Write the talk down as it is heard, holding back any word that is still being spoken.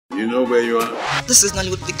You know where you are? This is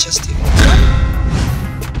Nollywood Picturestv.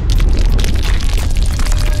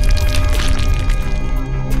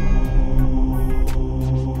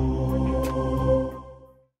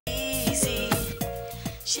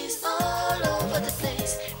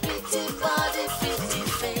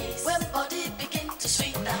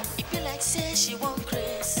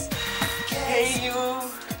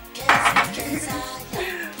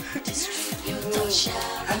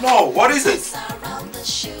 No, what is it?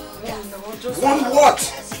 One what?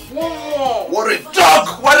 One more. What a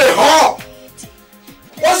dog! What a whore!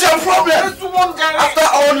 What's your problem? After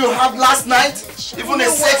all you had last night, even a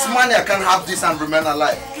sex mania can have this and remain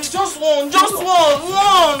alive. Just one,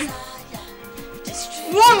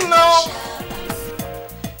 one now.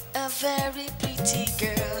 A very pretty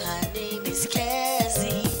girl, her name is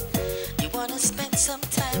Kaziah. You wanna spend some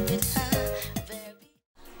time with her?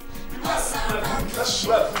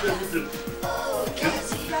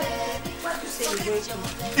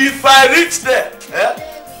 If I reach there,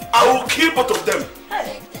 I will kill both of them.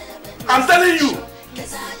 I'm telling you.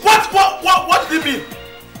 What do you mean?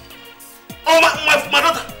 Oh, my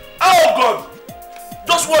daughter. Oh, God.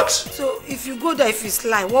 Just watch. So, if you go there, if it's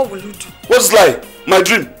lie, what will you do? What's lie? My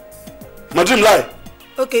dream. My dream lie.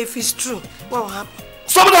 Okay, if it's true, what will happen?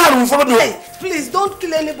 Somebody will follow me. Hey, please, don't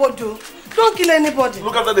kill anybody. Don't kill anybody.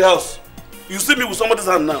 Look after the house. You see me with somebody's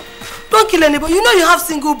hand now. Don't kill anybody. You know you have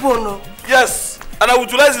single bone, no? Yes, and I will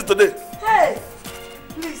utilize it today. Hey,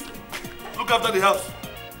 please. Look after the house.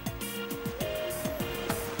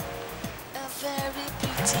 A very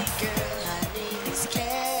pretty girl, her name is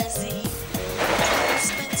Kaziah.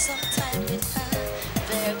 Spend some time with her,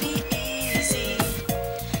 very easy.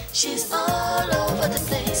 She's all over the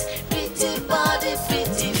place. Pretty body,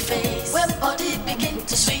 pretty face. When body begin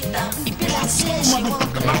to sweet down, it be like say she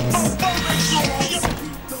won't grace.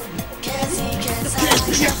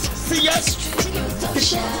 Distribute the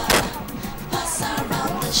shower, pass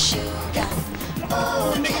around the sugar.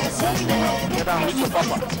 Oh, Kaziah, get down with your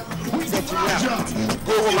papa.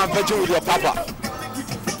 Go home and fetch with your papa.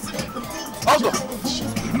 Also.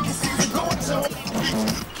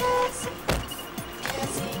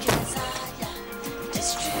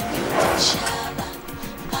 Distribute the shower,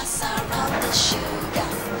 pass around the sugar.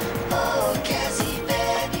 Oh, Kaziah,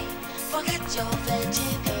 baby, forget your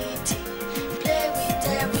virginity. Play with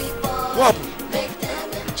everybody. What? Make them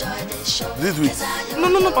enjoy the show. Did we?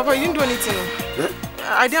 No, Papa, you didn't do anything. Eh?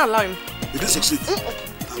 I didn't allow him. You didn't succeed. Thank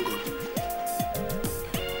God.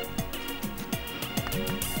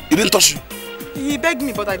 He didn't touch you? He begged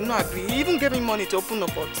me, but I did not agree. He even gave me money to open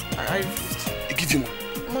up, but I refused. He give you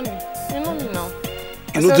money? Money? You know me now.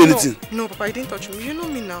 You don't do anything? No, Papa, he didn't touch me. You know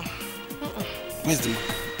me now. Where's the money?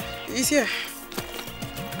 He's here.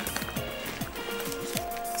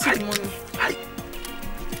 See the money.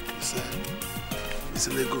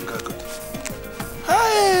 Listen, let go, God.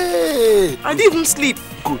 Hey! I didn't even sleep.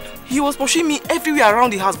 Good. He was pushing me everywhere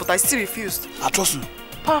around the house, but I still refused. I trust you.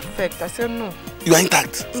 Perfect. I said no. You are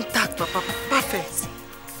intact? Intact, Papa. Perfect.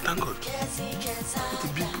 Thank God. What a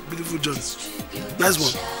big, beautiful journey. Nice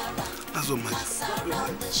one. That's one, man.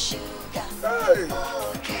 Hey!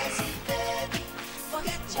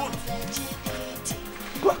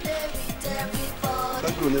 Go.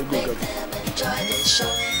 Thank you, let go, God.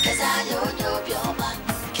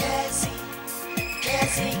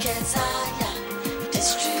 Kaziah,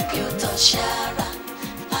 distributor Shara,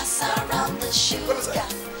 pass around the sugar.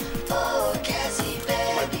 Oh, Kaziah,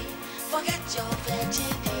 baby, forget your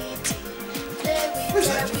virginity. Play with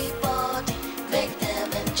everybody, make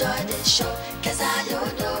them enjoy the show. Kaziah,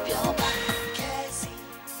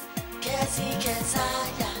 Kaziah,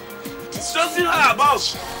 Just see her about.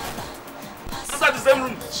 Inside the same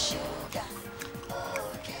room.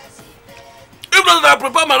 If not that I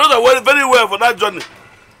prepare my daughter very well for that journey,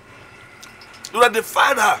 so that they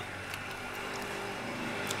find her,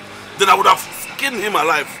 then I would have skinned him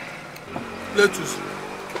alive.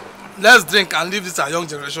 Let's drink and leave this our young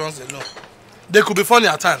generations alone. They could be funny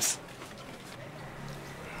at times.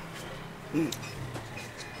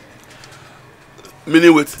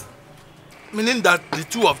 Meaning what? Meaning that the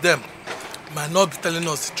two of them might not be telling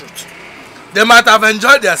us the truth. They might have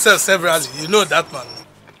enjoyed themselves severally. You know that, man.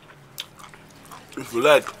 If you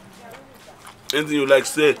like, anything you like,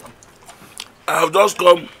 say. I have just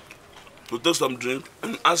come to take some drink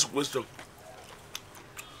and ask a question.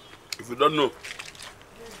 If you don't know,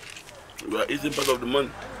 you are eating part of the money.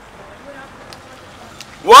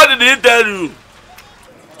 What did he tell you?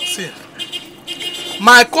 See,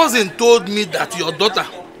 my cousin told me that your daughter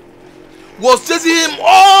was chasing him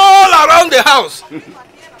all around the house,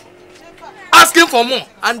 asking for more,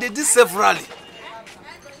 and they did severally.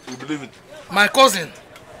 You believe it? My cousin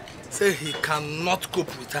say he cannot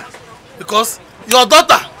cope with her because your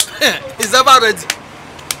daughter is ever ready.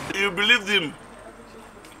 You believed him?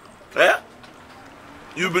 Eh?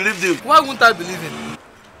 You believed him? Why wouldn't I believe him?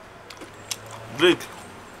 Drink.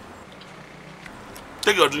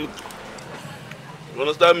 Take your drink. You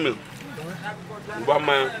understand me?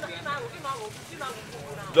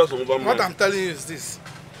 Just what I'm telling you is this.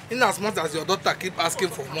 In as much as your daughter keep asking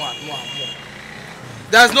for more and more and more,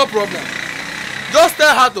 there's no problem. Just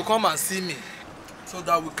tell her to come and see me so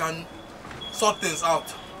that we can sort things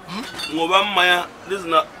out. This is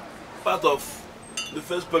not part of the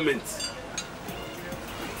first payment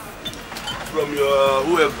from your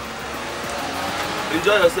whoever.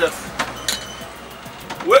 Enjoy yourself.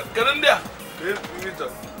 Wait, get in there.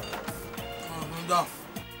 Down.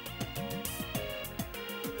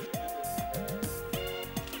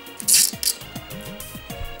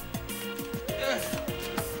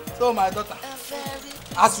 So my daughter,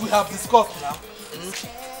 as we have discussed now,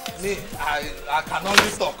 me, I can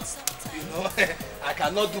only talk, you know, I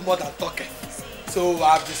cannot do more than talking. So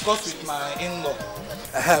I've discussed with my in-law.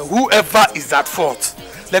 Whoever is at fault,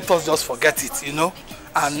 let us just forget it, you know,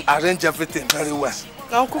 and arrange everything very well.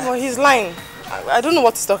 Now, Kumo, he's lying. I don't know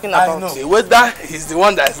what he's talking about. I know. Whether he's the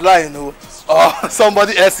one that is lying or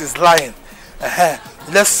somebody else is lying.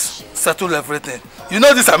 Let's settle everything. You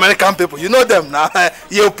know these American people, you know them now.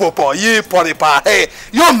 You popo, you poripa, hey,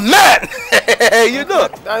 you man! You know.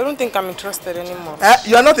 I don't think I'm interested anymore.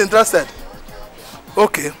 You are not interested?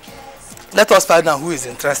 Okay. Let us find out who is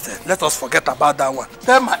interested. Let us forget about that one.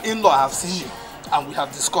 Tell my in-law I have seen you and we have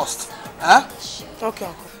discussed. Okay.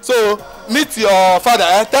 So, meet your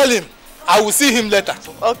father. Tell him I will see him later.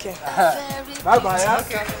 Okay. Bye-bye.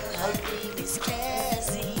 Okay.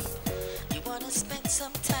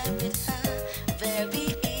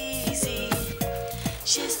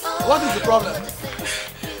 What is the problem?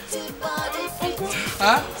 Uncle?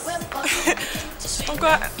 Uncle,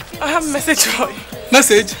 I have a message for you.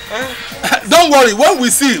 Message? Don't worry, when we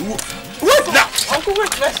see... Wait now! Uncle,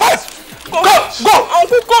 wait, let's... Go!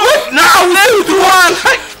 Uncle, go! Wait now! Let's do one!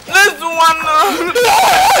 Let's do one now!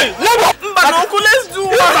 But Uncle, let's do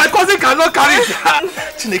one! My cousin cannot carry it!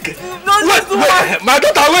 Chineke! Let's do one! My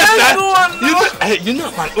daughter, wait! Let's do one now! You know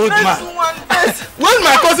I'm an old man. Let's do one! When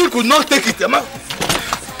my cousin could not take it,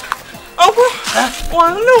 Uncle,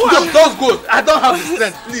 one. Just go. I don't have the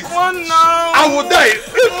strength, please. One now. I will die.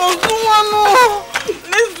 Let's do one now.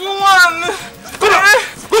 Let's do one.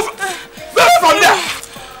 Go from there.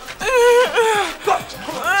 Go.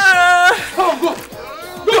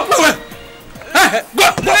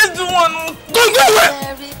 Let's do one. Go away.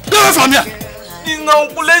 Go away from here.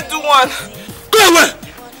 No, let's do one. Go away.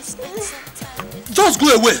 Just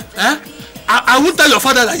go away. I won't tell your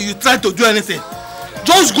father that you tried to do anything.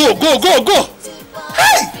 Just go.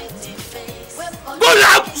 Hey! Go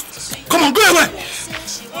now! Come on, go away!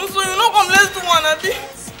 So you know come, let's do one, Abi.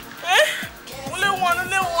 Only one.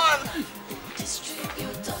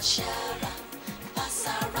 Distributor Shara, pass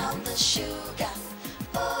around the sugar.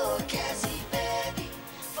 Oh, Kaziah, baby,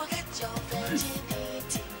 forget your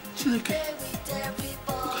virginity. Play with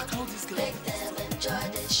everybody, make them enjoy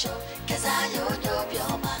the show. Kaziah, you know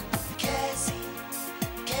your man. Kaziah.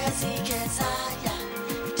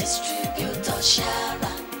 Distributor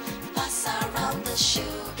Shara, pass around the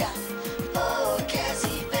sugar. Oh,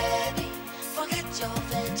 Kaziah, baby, forget your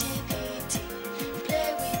virginity. Play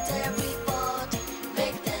with everybody,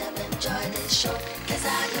 make them enjoy the show.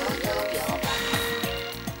 Kaziah, you know your man.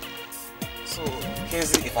 So,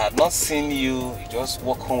 Kaziah, if I had not seen you, you just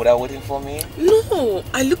walk home without waiting for me? No,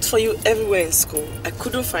 I looked for you everywhere in school. I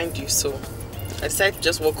couldn't find you, so I decided to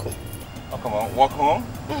just walk home. Oh, come on, walk home?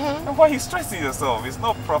 And why are you stressing yourself? It's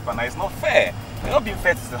not proper now, it's not fair. You're not being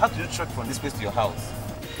fair to yourself. How do you trek from this place to your house?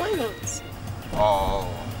 Why not? Oh,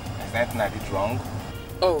 is there anything I did wrong?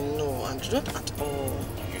 Oh no, I'm not at all.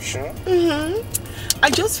 Are you sure? I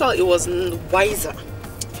just felt it was wiser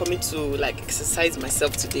for me to like exercise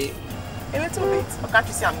myself today. A little bit. Or can't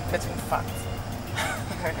you see I'm getting fat?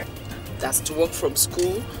 That's to walk from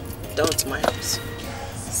school down to my house.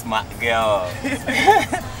 Smart girl.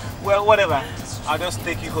 Well, whatever. I'll just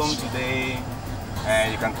take you home today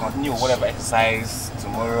and you can continue whatever exercise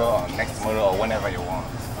tomorrow or next tomorrow or whenever you want.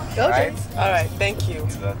 Okay. Right? Alright, thank you.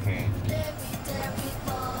 It's okay.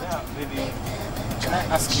 Yeah, maybe. Can I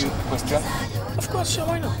ask you a question? Of course, sure,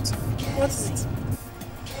 why not? What is it?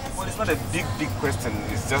 Well, it's not a big question.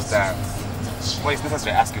 It's just that, well, it's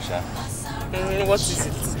necessary to ask you, Sha. What is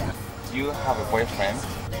it? Do you have a boyfriend?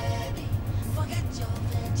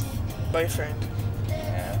 Boyfriend?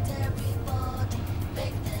 Yeah.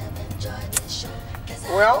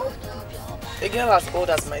 Well, a girl as old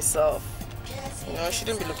as myself, you know, I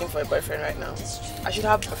shouldn't be looking for a boyfriend right now. I should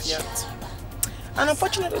have a fiancé. And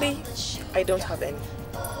unfortunately, I don't have any.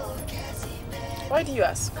 Why do you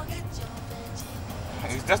ask?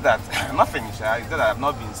 It's just that, nothing, Sha. It's just that I've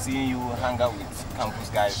not been seeing you hang out with campus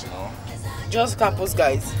guys, you know. Just campus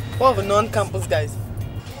guys? What of non-campus guys?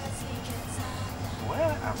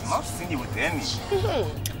 Well, I've not seen you with any.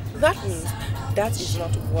 That means that is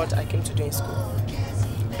not what I came to do in school.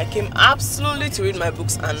 I came absolutely to read my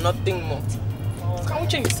books and nothing more. Can we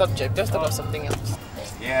change the subject? Just talk about something else.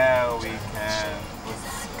 Yeah, we can.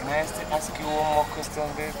 Can I still ask you one more question,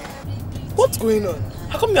 baby? What's going on?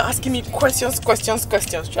 How come you're asking me questions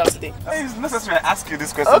throughout today? It's necessary I ask you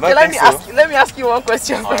this question. Okay, let me ask you one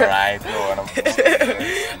question. Alright, go on.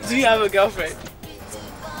 Do you have a girlfriend?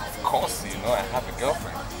 Of course, you know I have a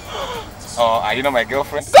girlfriend. Oh, are you not my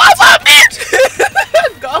girlfriend? God forbid!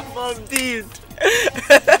 God forbid!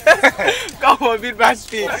 God forbid, bad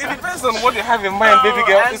thing. It depends on what you have in mind, baby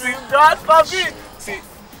girl. You see, God forbid! See,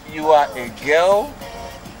 you are a girl,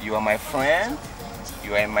 you are my friend,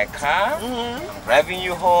 you are in my car, I'm driving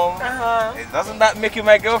you home. Doesn't that make you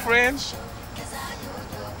my girlfriend?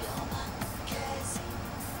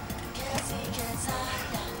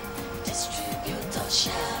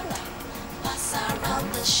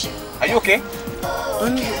 Are you okay?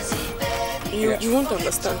 You won't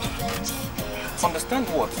understand. Understand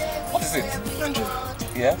what? What is it? Andrew.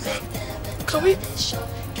 Yes? Can we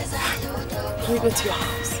go to your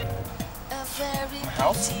house? My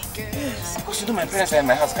house? Yes. Of course you know my parents are in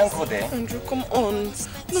my house. Can't go there. Andrew, come on.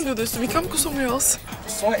 Don't do this to me. Can't go somewhere else.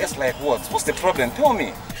 Somewhere else like what? What's the problem? Tell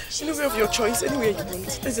me. Anywhere of your choice, anywhere you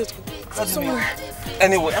want. Let's just go. Somewhere.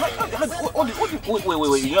 Anyway,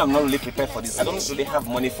 wait. You know I'm not really prepared for this. I don't really have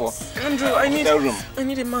money for Andrew, I need a room. I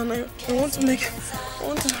need a man. I want to make.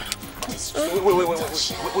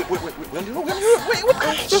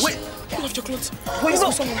 Wait. Pull off your clothes. Let's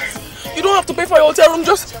go somewhere. You don't have to pay for your hotel room.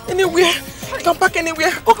 Just anywhere. You can park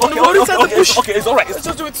anywhere. Okay, it's alright. Let's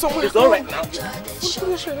just do it somewhere. It's alright now.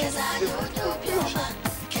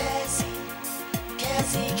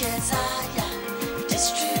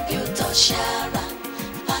 Distributor Shara,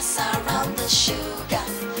 pass around the sugar.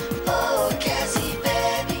 Oh, Kezi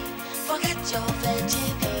baby, forget your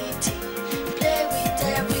virginity. Play with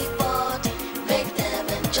everybody, make them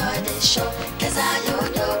enjoy the show. Cause I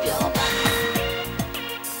don't know your mind.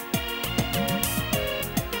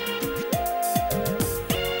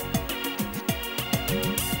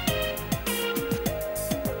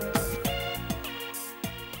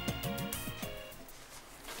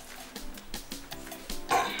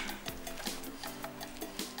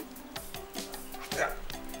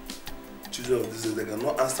 Children of this day, they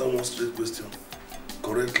cannot answer one straight question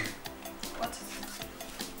correctly. What is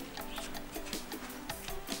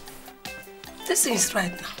it? This is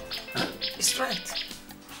right now. Huh? It's right.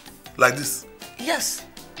 Like this? Yes.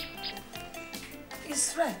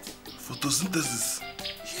 It's right. Photosynthesis.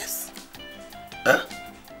 Yes. Eh?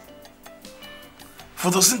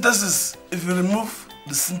 Photosynthesis, if you remove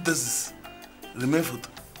the synthesis, remain photo.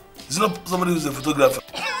 Is it not somebody who's a photographer?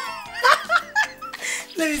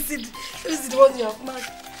 Let me see the one you have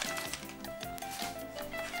marked.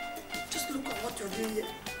 Just look at what you're doing here.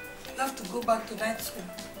 You have to go back to night school.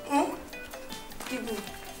 Ibu,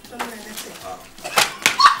 don't do anything.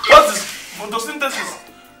 What is photosynthesis?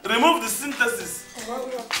 Remove the synthesis.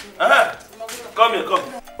 Come here, come.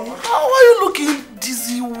 How are you looking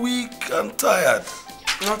dizzy, weak, and tired?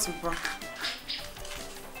 Not super.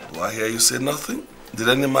 Do I hear you say nothing? Did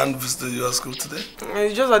any man visit your school today?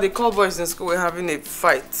 It's just that the call boys in school were having a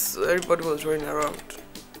fight, so everybody was running around.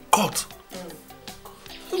 Caught?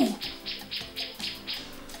 Who?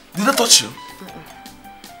 Did they touch you?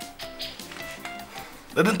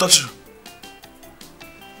 They didn't touch you?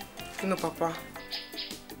 No, Papa.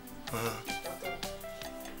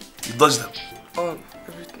 You dodged them? Oh,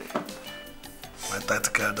 everything. My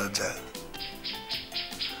tactical dodger.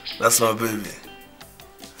 That's my baby.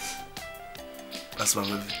 That's my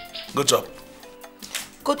baby. Good job.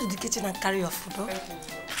 Go to the kitchen and carry your food, huh?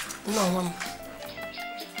 No, Mom.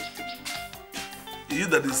 You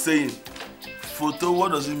that is saying, photo,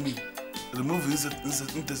 what does it mean? Remove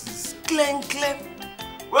synthesis. Claim.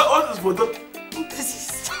 Well, what is photo? Synthesis.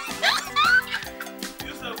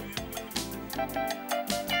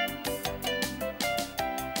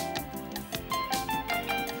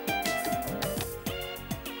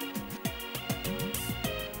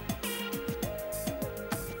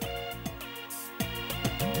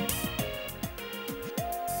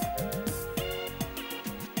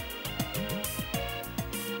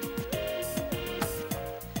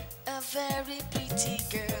 A very pretty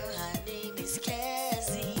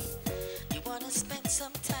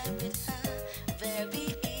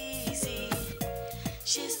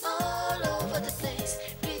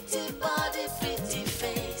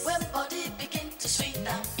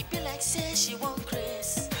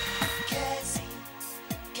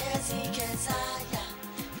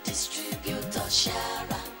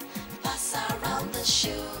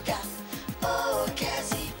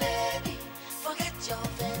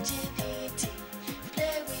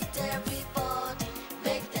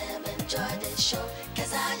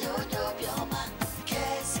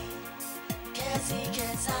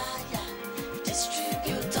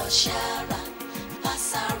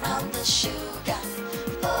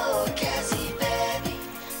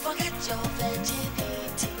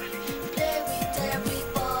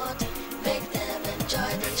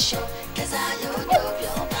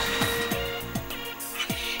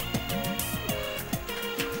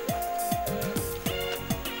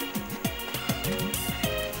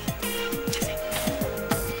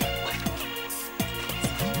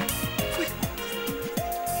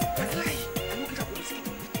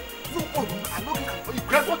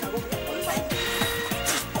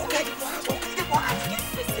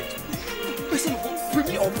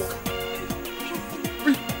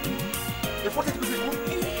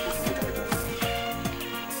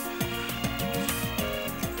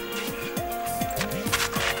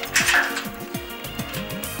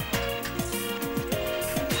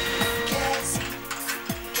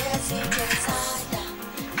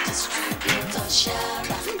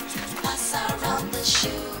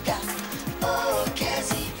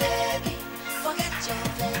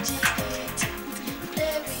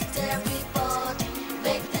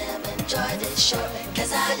show.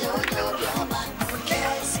 Keziah,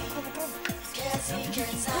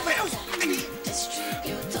 Keziah,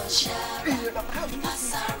 distributor share,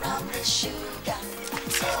 pass around the sugar.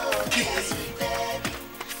 Oh, Keziah, baby,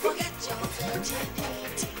 forget your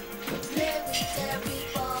virginity. Play with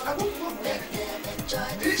everybody, make them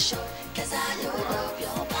enjoy the show. Keziah,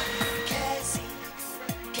 your man.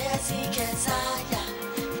 Keziah,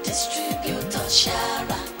 distributor share,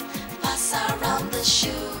 pass around the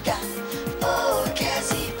sugar. Oh,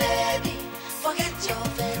 Keziah, baby, forget your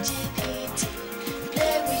virginity.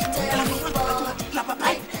 Play with everybody,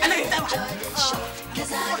 make them enjoy the show.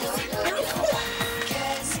 Keziah,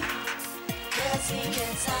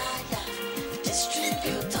 Keziah,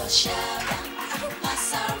 distributor share,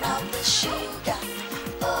 pass around the sugar.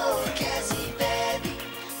 Oh, Keziah, baby,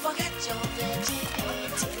 forget your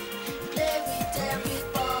virginity. Play with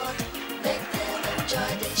everybody, make them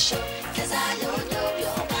enjoy the show. Keziah,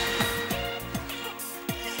 your man.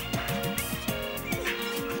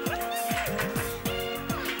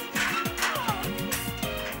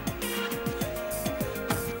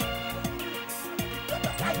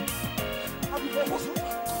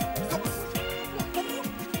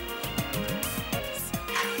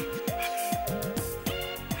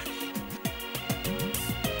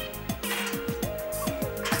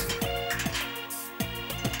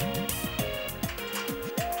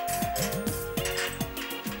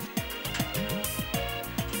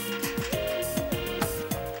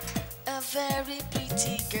 Very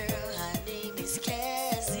pretty girl, her name is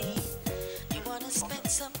Kaziah. You wanna spend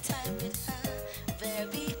some time with her,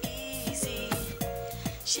 very easy.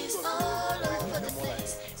 She's all over the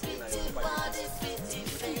place, pretty body, pretty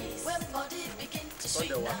face. When body begin to swing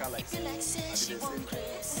down, it feel like say she won't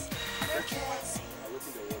grace.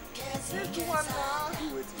 Kaziah,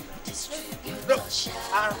 distributor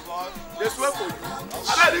share. Let's work for you.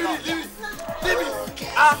 Leave me.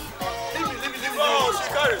 Oh, she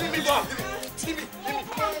carried. Leave me.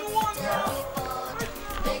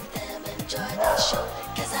 Make them enjoy the show.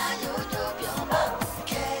 Keziah, your man.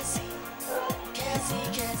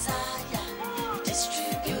 Keziah,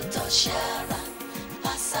 distributor share,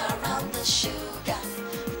 pass around the sugar.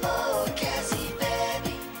 Oh, Keziah,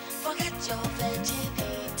 baby, forget your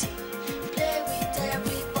virginity. Play with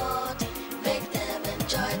everybody, make them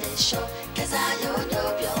enjoy the show. Keziah,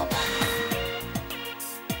 your man.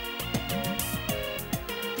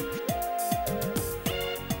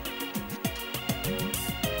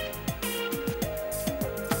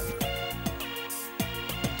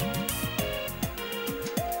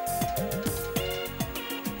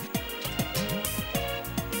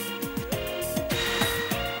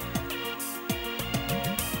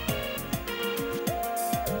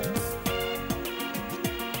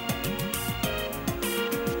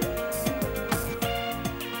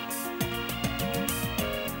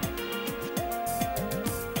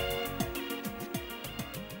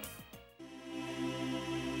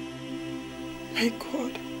 My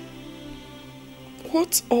God,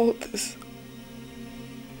 what's all this?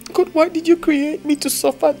 God, why did you create me to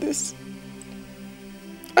suffer this?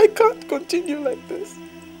 I can't continue like this.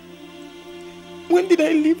 When did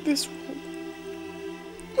I leave this room?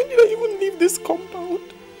 When did I even leave this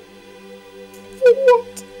compound? For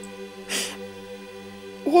what?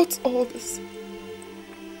 What's all this?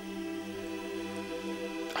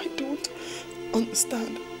 I don't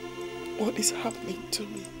understand what is happening to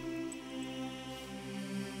me.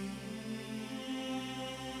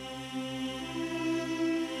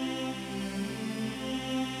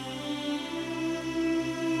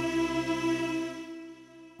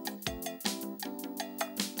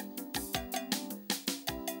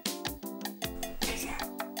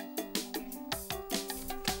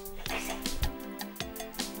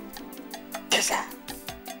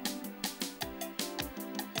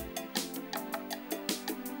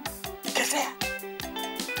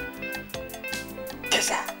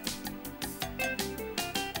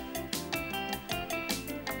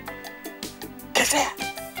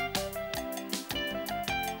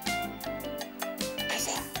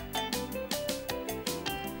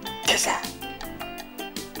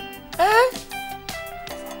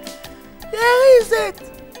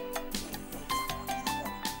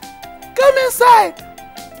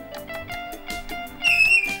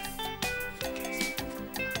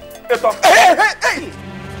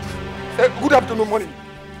 Good afternoon, morning.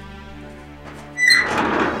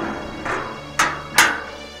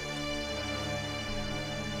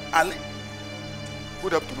 Ali.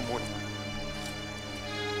 Good afternoon, morning.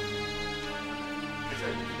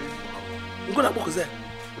 You gonna book there?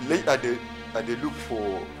 Late at the look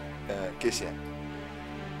for Keziah.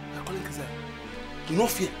 I'm calling Kaziah. Do not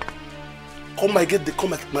fear. come my gate, they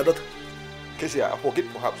come at my daughter. Keziah, I forget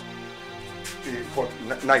perhaps. For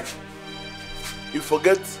night. You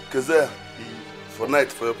forget Kaziah for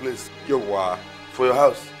night, for your place. For your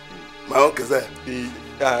house. My own Kaziah.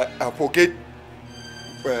 I forget.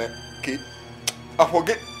 I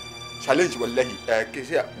forget. Challenge wallahi.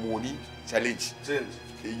 Keziah, money challenge. Change.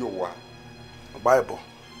 Bible.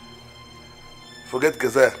 Forget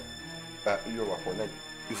Kaziah. For night.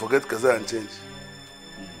 You forget Kaziah and change.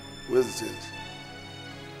 Where's the change?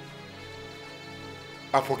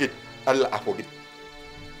 I forget. Allah, I forget.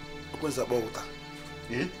 Where's that water?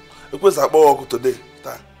 Where's that water today?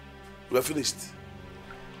 We are finished.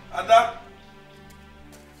 Ada.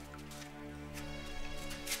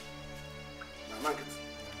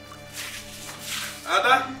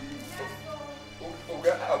 Ada.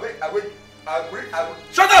 Wait.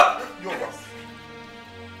 Shut up! Your boss.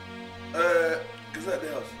 Is that the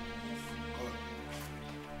house?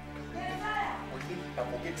 I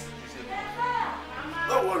forget.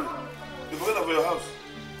 Don't worry. You forget about your house.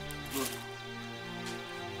 Good.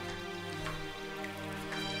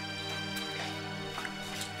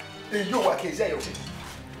 Hey, yo, what is that?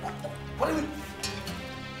 What do you mean?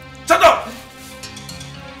 Shut up!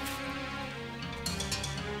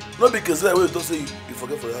 Not because that way you don't say you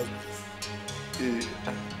forget for your house.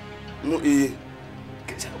 No,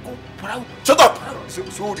 shut up!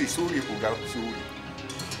 Sorry, Oga, sorry.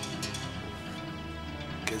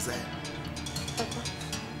 Keziah,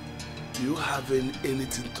 do you have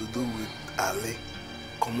anything to do with Ali?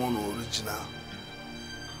 Common or original?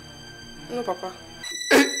 No, Papa.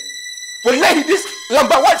 Wallahi, this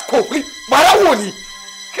number one coffee, Marawoni.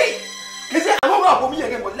 Hey, Keziah, I don't know about me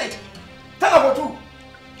again, wallahi. Tell about you.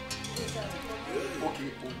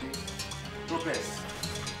 Okay. No press.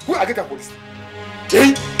 Who I get a police?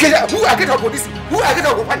 Hey, Keziah, who I get a police? Who I get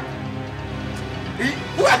a police? Hey,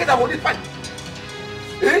 who I get a police?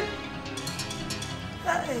 Hey?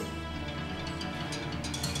 Hey.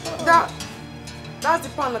 That's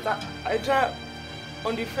the pan that I draw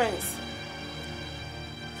on the fence.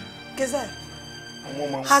 Keziah,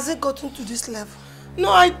 has it gotten to this level?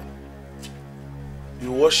 No,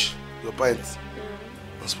 You wash your pint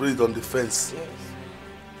and spray it on the fence. Yes.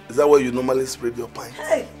 Is that where you normally spray your pint?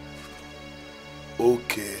 Hey.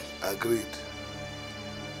 Okay, agreed.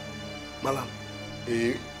 Malam.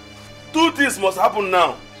 Two things must happen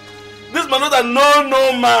now. This man not a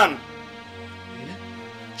no man.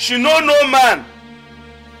 She no man.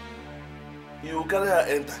 You carry her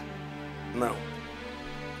enter. Now.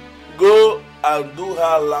 Go and do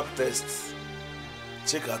her lab tests.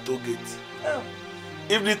 Check her toe gate. Oh.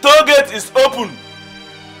 If the toe gate is open,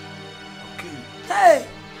 okay. Hey.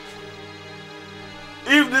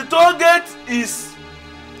 If the toe gate is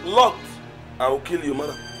locked, I will kill you,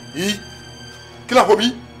 madam. Kill her for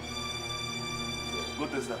me? Go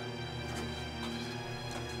test that.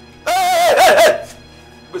 Hey!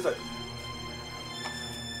 Go inside.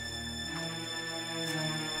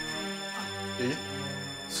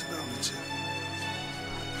 Sit down in the chair.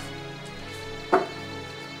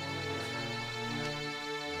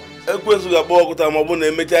 Ekwensu ga-agba ọkụta ma ọ bụ na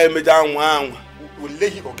emecha anwa.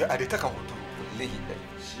 Wallahi, okay, I take a photo. Wallahi.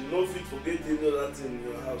 She no fit forget any other thing in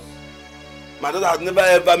your house. My daughter has never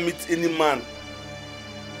ever met any man.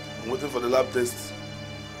 I'm waiting for the lab test.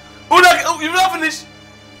 Oh, you've not finished?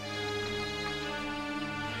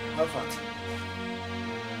 How far?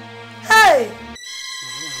 Hey!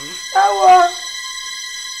 Awa!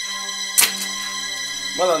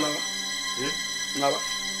 Mother, Nava? Nava?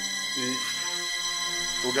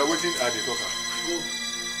 Okay, waiting at the talker.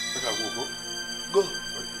 Go. Go.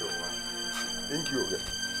 Thank you.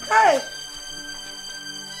 Hey!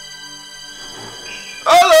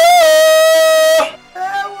 Hello!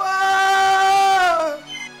 Awa!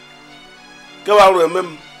 Come on,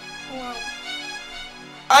 remember.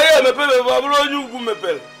 I am a pebble, but I'm you who me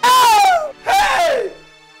pebble. Hey!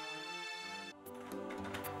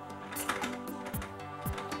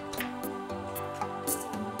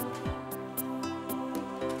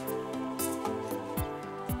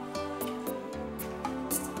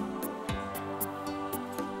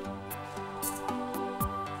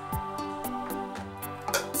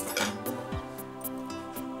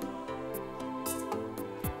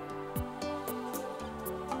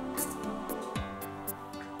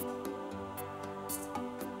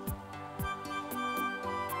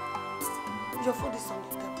 Your food is on the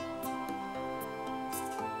table.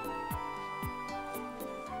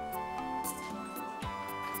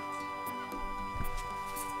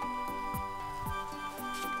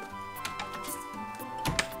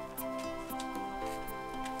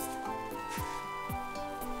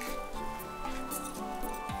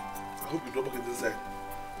 hope you drop bucket inside.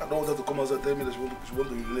 I don't want her to come outside and tell me that she want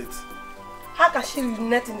to urinate. How can she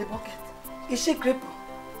urinate in the bucket? Is she crippled?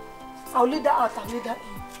 I'll leave that out and leave that in.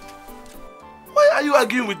 Why are you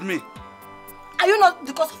arguing with me? Are you not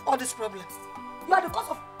the cause of all these problems? You are the cause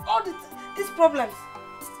of all these problems.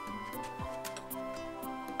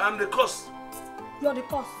 I'm the cause. You are the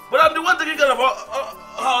cause. But I'm the one taking care of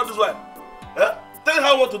how this wife. Yeah? Telling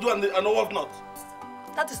her what to do and what not.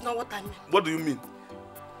 That is not what I mean. What do you mean?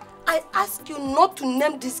 I asked you not to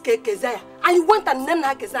name this girl Keziah, and you went and named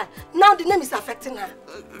her Keziah. Now the name is affecting her.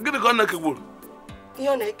 Give me a Anekwe.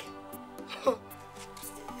 Your neck.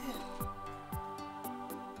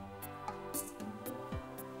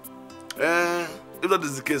 If that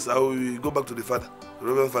is the case, I will go back to the father, the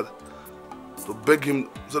Reverend Father, to beg him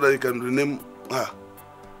so that he can rename her.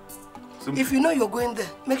 If you know you're going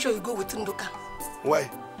there, make sure you go with Nduka. Why?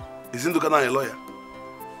 Is Nduka now a lawyer?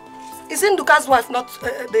 Is Nduka's wife not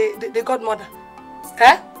the godmother?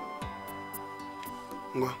 Eh?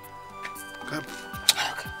 Well, okay.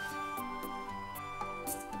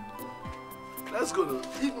 Let's go now.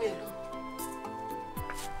 Leave me alone.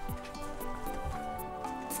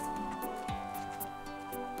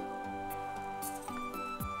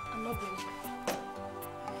 I'm not going.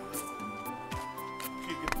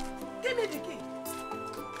 Give me the key.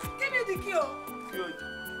 Give me the key.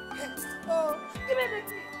 Oh, give me the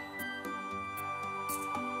key.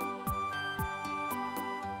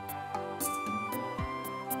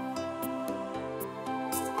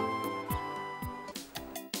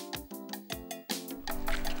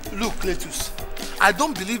 Look, Cletus, I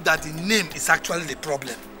don't believe that the name is actually the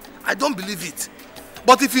problem. I don't believe it.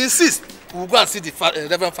 But if you insist, we'll go and see the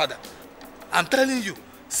Reverend Father. I'm telling you,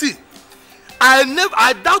 see,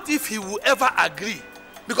 I doubt if he will ever agree.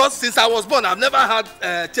 Because since I was born, I've never had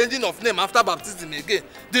changing of name after baptism again.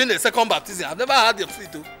 During the second baptism, I've never had the free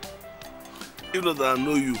though. Even though that I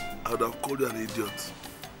know you, I would have called you an idiot.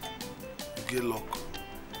 You get luck.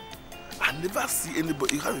 I never see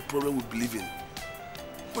anybody. You have a problem with believing.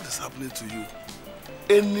 What is happening to you?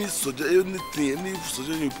 Any suggestion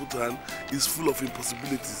you put on is full of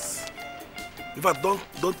impossibilities. In fact,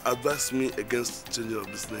 don't advise me against changing of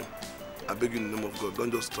this name. I beg you in the name of God,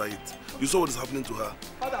 don't just try it. You saw what is happening to her.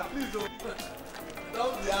 Father, please don't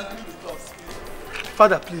be angry with us.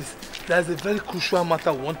 Father, please, there is a very crucial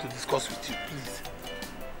matter we want to discuss with you, please.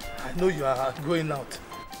 I know you are going out.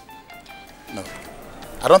 No,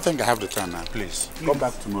 I don't think I have the time now. Please, come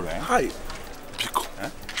back tomorrow. Eh? Hi, Biko. Eh?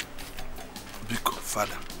 Biko,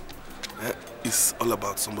 Father. It's all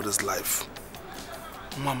about somebody's life.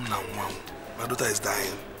 Mom, my daughter is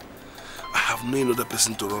dying. I have no other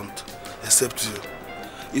person to run to except you.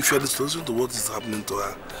 If you are the solution to what is happening to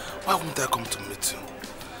her, why won't I come to meet you?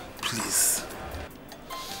 Please.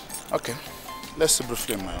 Okay, let's see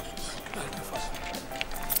briefly in my office.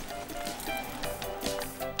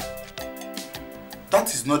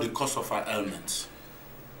 That is not the cause of her ailment.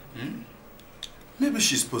 Maybe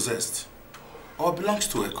she's possessed or belongs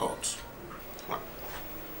to a cult.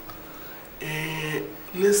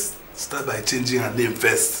 Let's start by changing her name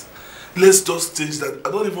first. Let's just change that.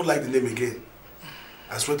 I don't even like the name again.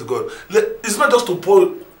 I swear to God. It's not just to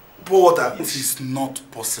pour water. It is not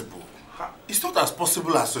possible. It's not as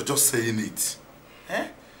possible as you're just saying it. Eh?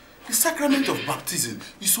 The sacrament of baptism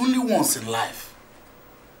is only once in life.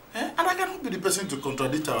 Eh? And I cannot be the person to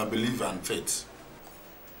contradict our belief and faith.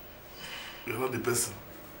 You're not the person.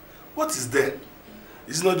 What is there?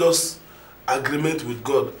 It's not just agreement with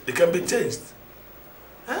God. It can be changed.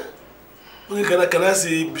 Huh? Okay, can I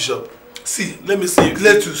see Bishop? See, let me see.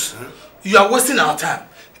 Cletus, you are wasting our time.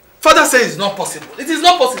 Father says it's not possible. It is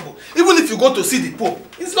not possible. Even if you go to see the Pope,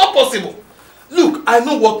 it's not possible. Look, I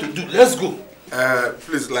know what to do. Let's go.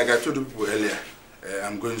 Please, like I told you people earlier,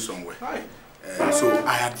 I'm going somewhere. Hi. So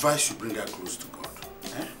I advise you bring her close to God.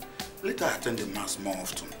 Let her attend the mass more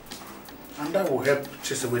often. And that will help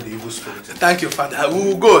chase away the evil spirit. Thank you, Father. We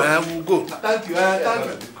will go. We will go. Thank you.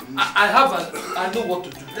 Thank you. I know what to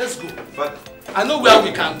do. Let's go. Father. I know where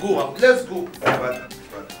we can go. Let's go. Father.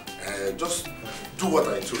 Just do what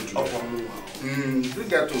I told you. Bring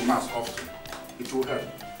her to mass often. It will help.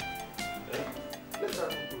 Let her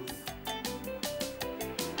go.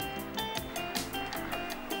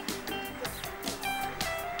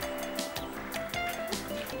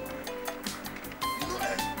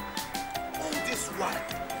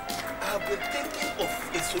 I have been thinking of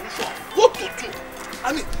a solution. What to do?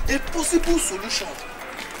 I mean, a possible solution.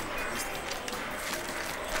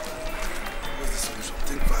 What's the solution?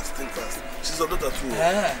 Think fast, think fast. She's your daughter too.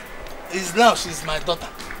 Yeah. Now she's my daughter.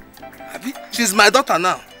 She's my daughter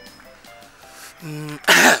now.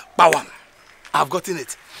 Power. I've gotten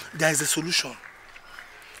it. There is a solution.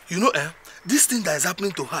 You know, this thing that is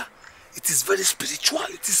happening to her, it is very spiritual.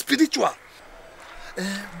 It is spiritual.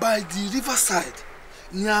 By the riverside,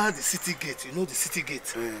 near the city gate, you know the city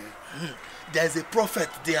gate, there is a prophet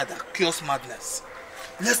there that cures madness.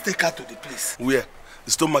 Let's take her to the place. Where?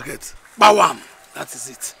 The stone market? Bawam! That is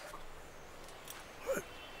it.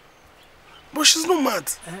 But she's not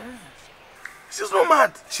mad. She's not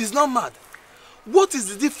mad. She's not mad. What is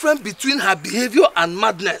the difference between her behavior and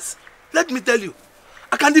madness? Let me tell you.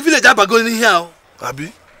 I can't the village Abagoni here.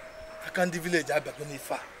 Abi? I can't the village Abagoni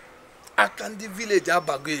far. I can't the village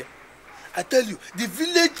Abagoni. I tell you, the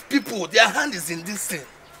village people, their hand is in this thing.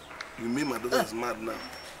 You mean my daughter is mad now?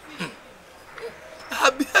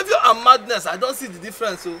 Her behavior and madness, I don't see the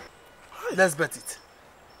difference. So let's bet it.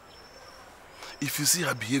 If you see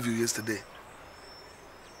her behavior yesterday,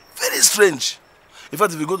 very strange. In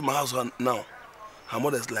fact, if you go to my house now, her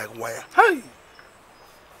mother is like wire. Hey!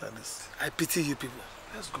 Like this. I pity you people.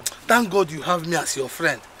 Let's go. Thank God you have me as your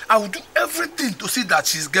friend. I will do everything to see that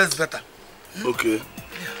she gets better. Okay.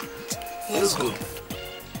 Yeah. Let's go.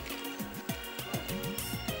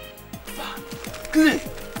 Clay,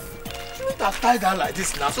 you don't have tied her like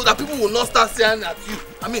this now so that people will not start staring at you.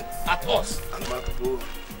 I mean, at us. And Marco.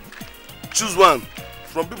 Choose one.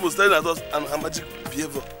 From people staring at us and her magic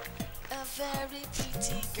behavior.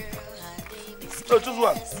 No, choose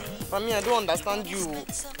one. Mami, I don't understand you.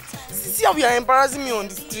 See how you are embarrassing me on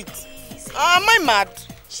the street. Am I mad?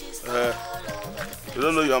 You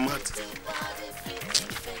don't know you are mad.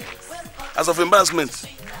 As of embarrassment,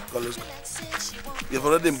 come, let's go. You've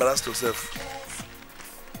already embarrassed yourself.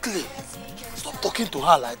 Clay, stop talking to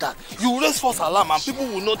her like that. You raise false alarm and people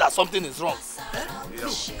will know that something is wrong. Yeah.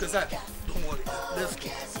 Look, Kaziah, don't worry. Let's go.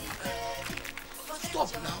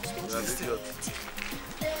 Stop now. You are an idiot.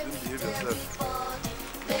 You behave yourself.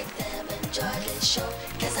 Make them enjoy the show,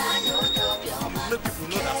 'cause I know make people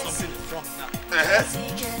know that something is wrong now.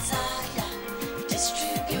 Keziah,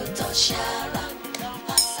 distributor Shara.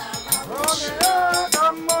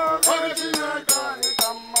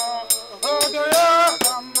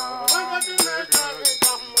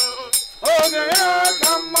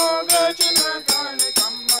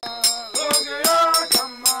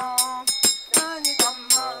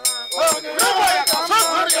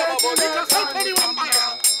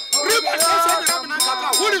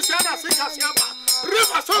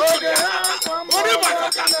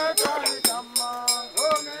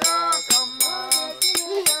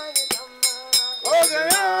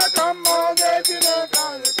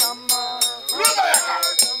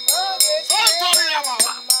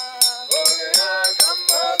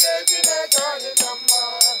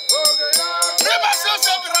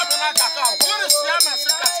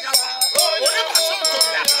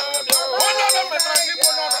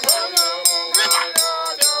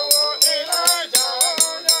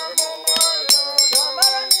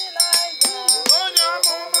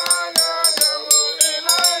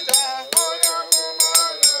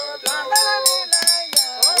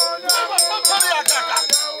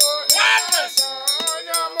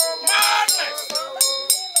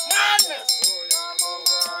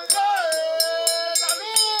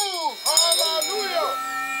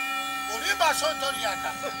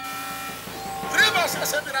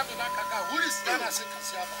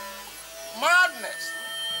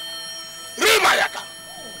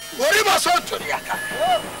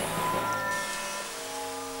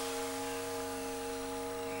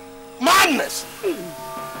 Madness.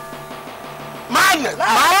 Madness. Madness.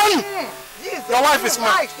 Man! Your wife is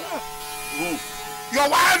mad. Your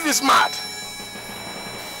wife is mad.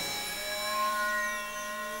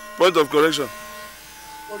 Point of correction.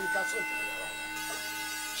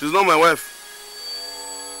 She's not my wife.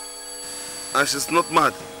 And she's not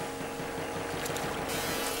mad.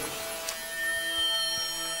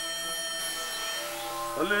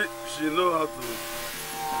 Only she knows how to play.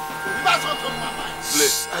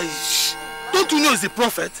 Don't you know he's a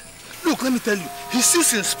prophet? Look, let me tell you, he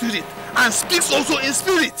sees in spirit and speaks also in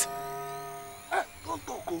spirit. Don't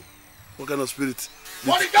talk. Oh. What kind of spirit?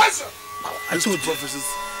 Fornication! I told you. Prophecies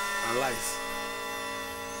and lies.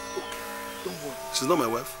 Don't worry. She's not my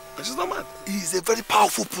wife. And she's not mad. He is a very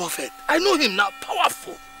powerful prophet. I know him now.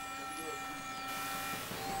 Powerful.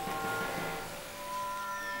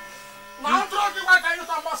 I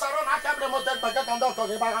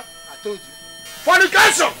told you.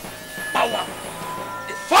 Fornication! Power!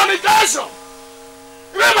 Fornication!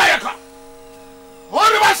 Ribayaka!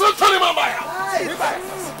 Oribaso Tolimambaya!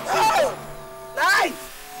 Nice!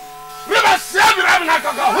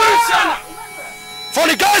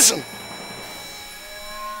 Fornication!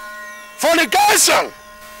 Fornication!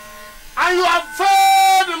 And you have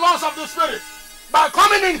failed the laws of the spirit by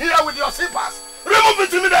coming in here with your slippers. Remove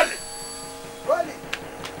it immediately.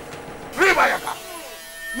 Ribayaka,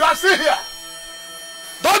 you are still here.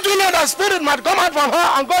 Don't you know that spirit might come out from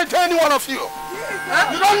her and go into any one of you?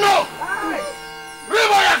 You don't know.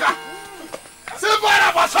 Ribayaka.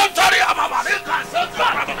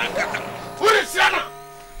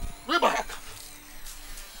 Ribayaka.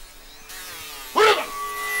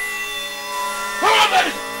 Come on,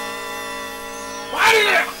 baby. Why are you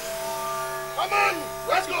there? Come on,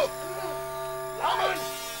 let's go. Come on.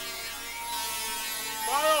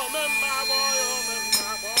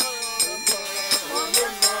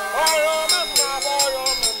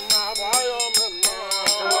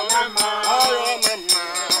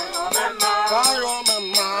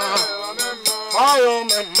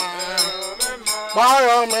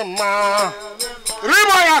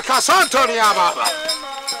 Riboyaka Santori Ababa.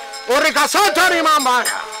 Urika Santori Mama.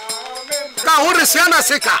 Kahuri Siana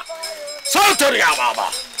Sika. Santori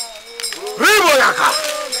Ababa. Riboyaka.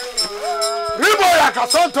 Riboyaka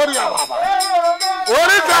Santori Ababa.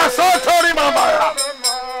 Urika Santori Mama.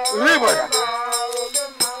 Riboyaka.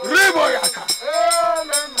 Riboyaka.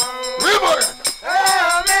 Riboyaka.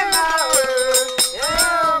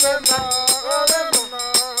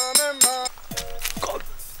 God.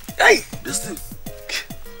 Hey, this thing.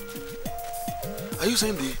 Are you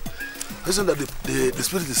saying that the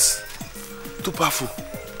spirit is too powerful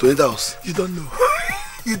to enter us? You don't know.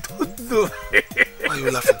 You don't know. Why are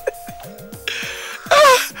you laughing?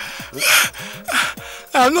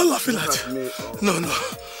 I'm not laughing at you. No.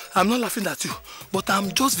 I'm not laughing at you. But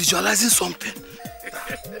I'm just visualizing something.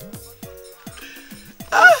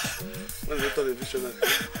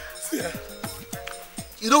 Yeah.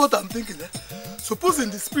 You know what I'm thinking? Eh? Supposing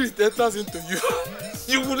the spirit enters into you,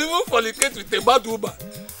 you will even fornicate with a bad woman.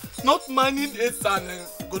 Not minding Esin and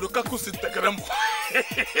Godokakus in Tekeremo.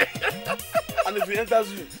 And if he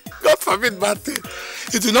enters you? God forbid, bad thing.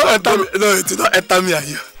 It will not enter me. No, it will not enter me and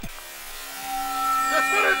you. The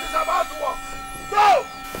spirit is about to walk. Go!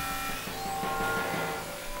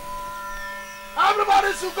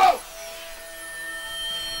 Everybody should go.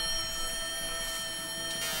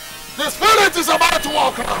 The spirit is about to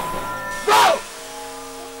walk now. Go!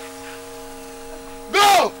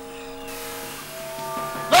 Go!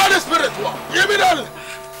 Let the spirit walk. Immediately.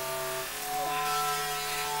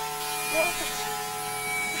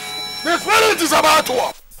 The spirit is about to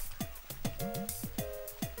walk.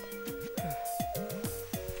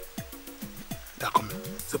 They're coming.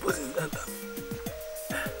 Suppose you enter.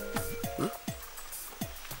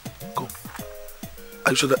 Go.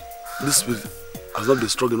 Are you sure that this spirit has not been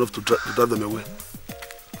strong enough to drive them away?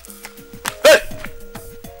 Hey!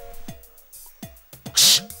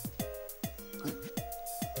 Shh!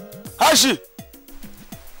 How is she?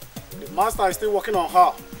 The master is still working on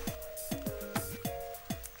her.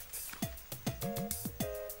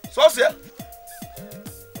 Sauce here?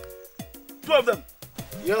 2 of them?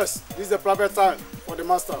 Yes, this is the private time for the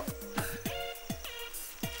master.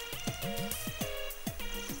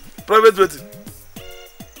 Private waiting.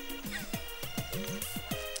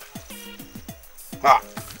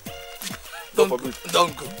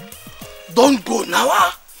 Don't go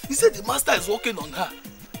now. He said the master is working on her.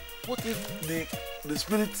 What if the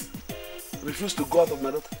spirit refused to go out of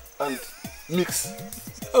my daughter and mix?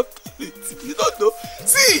 You don't know.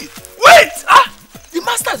 See, wait! The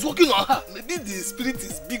master is working on her. Maybe the spirit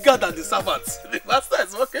is bigger than the servants. The master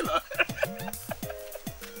is working on her.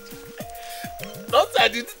 Don't I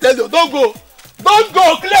didn't tell you, don't go. Don't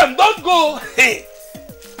go, Clem, don't go. Hey!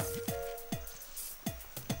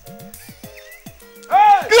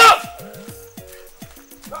 Hey! Clem!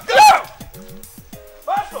 Clem!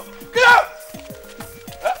 Pastor! Clem!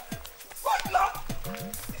 What now?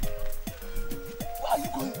 Where are you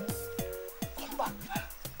going? Come back.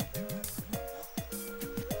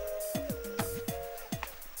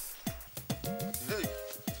 Hey!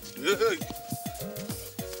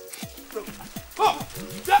 Oh!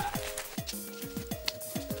 Yeah!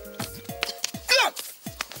 Clem!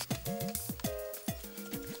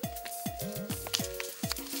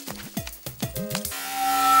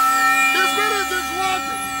 The spirit is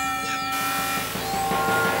walking.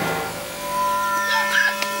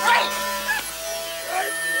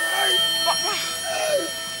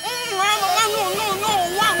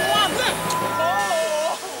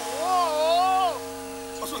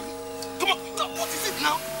 Come on, what is it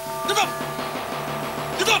now? Get up!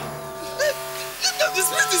 Get up! Leave them, the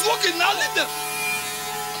spirit is walking now, leave them!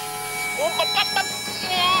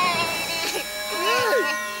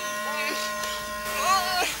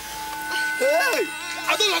 Hey!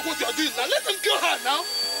 I don't like what you're doing now, let them kill her now!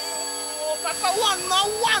 Papa, one, no,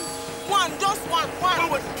 one. One, just one.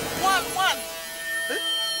 One. Eh?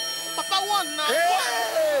 Papa, one now.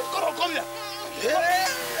 Hey. Come here. Hey.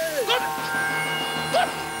 Come.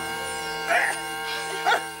 Hey.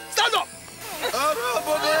 Stand up.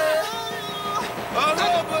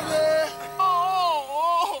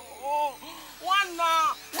 One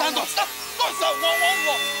now. Stand up. Stop.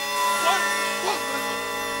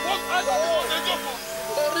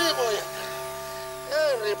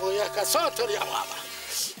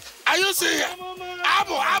 Are you seeing here?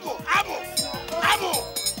 Abu.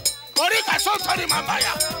 Orika Sotori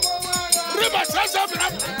Mambaya. Riba Sasa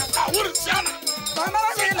Kahuri Siana.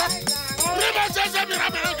 Riba Sasa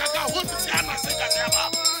Kahuri Siana.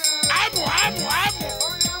 Abu.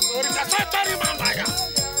 Orika Sotori Mambaya.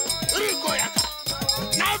 Riko Yaka.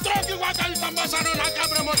 Now talking what I am Ambassador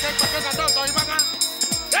Nakabramo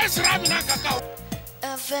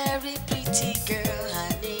A very pretty girl, her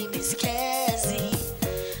name is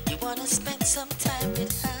Kaziah. You wanna spend some time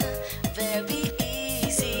with her, very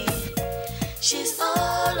easy. She's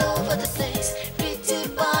all over the place, pretty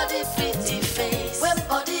body, pretty face. When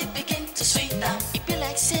body begin to sweet down, it be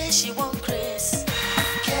like say she won't Chris.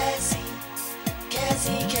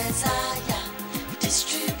 Keziah,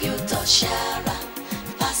 distributor Shara,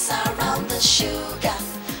 pass around the sugar.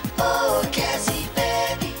 Oh, Kaziah,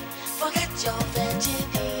 baby, forget your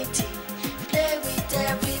virginity, play with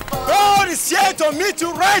everybody. God is here to meet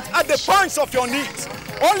you right at the points of your needs.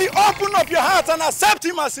 Only open up your heart and accept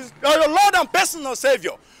Him as your Lord and personal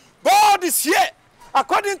Savior. God is here.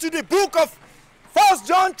 According to the book of 1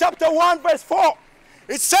 John chapter 1 verse 4,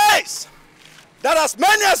 it says that as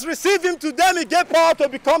many as receive Him, to them He gave power to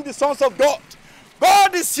become the sons of God.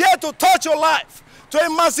 God is here to touch your life, to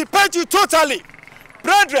emancipate you totally.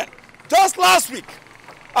 Brethren, just last week,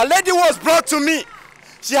 a lady was brought to me.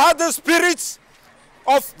 She had the spirits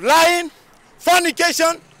of lying,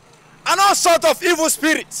 fornication, and all sorts of evil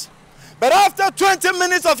spirits. But after 20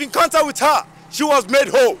 minutes of encounter with her, she was made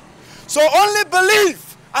whole. So only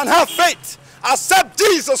believe and have faith. Accept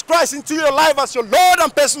Jesus Christ into your life as your Lord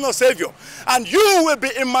and personal Savior, and you will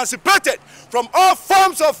be emancipated from all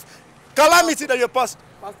forms of calamity that you're past.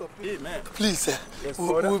 Pastor, please. Amen. Please,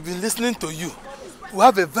 we've been listening to you. We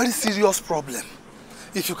have a very serious problem.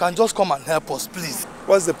 If you can just come and help us, please.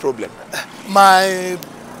 What's the problem? My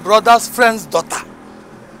brother's friend's daughter.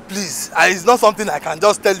 Please, it's not something I can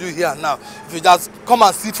just tell you here now. If you just come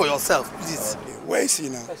and see for yourself, please. Where is she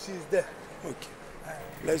now? She's there. Okay.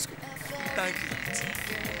 Let's go. Thank you.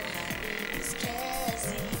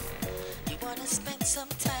 You wanna spend some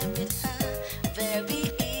time with her,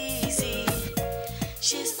 very easy.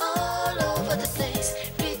 She's all over the place,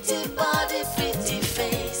 pretty body, pretty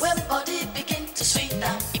face. When body begin to sweet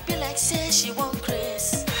down, it be like say she won't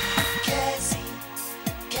Chris.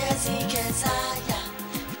 Keziah,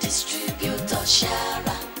 distributor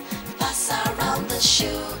Shara, pass around the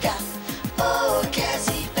sugar. Oh,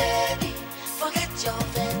 Kaziah, baby, forget your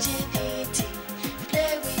virginity,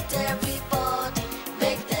 play with everybody,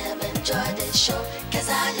 make them enjoy the show.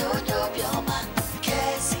 Keziah, your man.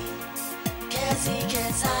 Keziah,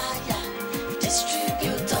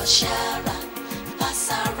 distributor Shara, pass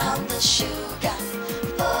around the sugar.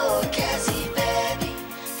 Oh, Kaziah, baby,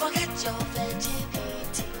 forget your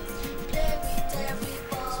virginity, play with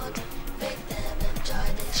everybody, make them enjoy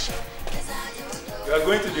the show. We are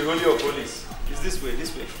going to the Holy of Holies. It's this way,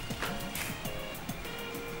 this way.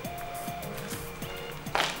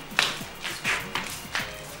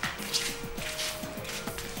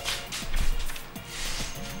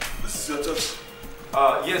 This is your church?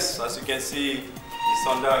 Yes, as you can see, it's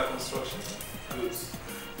under construction. Good.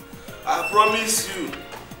 I promise you,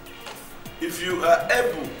 if you are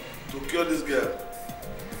able to cure this girl,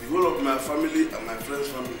 the whole of my family and my friend's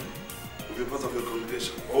family will be part of your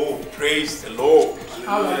congregation. Oh, praise the Lord.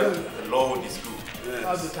 Hallelujah. The Lord is good. Yes.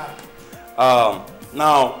 How's the time?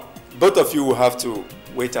 Now, both of you will have to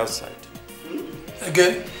wait outside.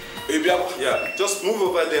 Again? Yeah, just move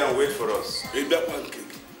over there and wait for us.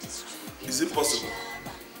 Is it possible?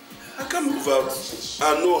 I can't move out.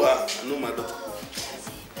 I know her. I know my daughter.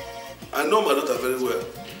 I know my daughter very well.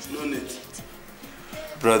 No need.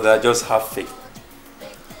 Brother, just have faith.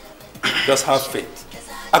 Just have faith.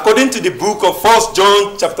 According to the book of 1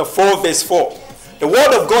 John chapter 4 verse 4, the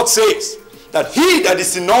word of God says that he that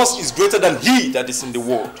is in us is greater than he that is in the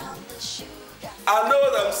world. I know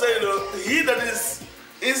what I'm saying. He that is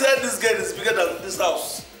inside this gate is bigger than this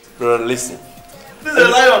house. Brother, listen. This is a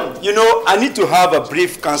lion. You know, I need to have a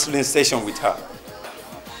brief counseling session with her.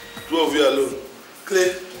 Two of you alone.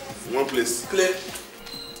 Clay, one place. Clay,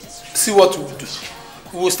 see what we will do.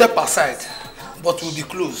 We will step aside. But we'll be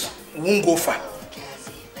close. We won't go far.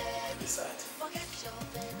 Besides,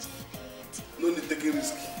 no need taking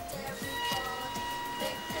risk.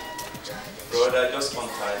 Brother, just one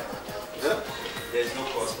time. Yeah? There's no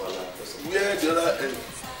cause for that. Where the other end?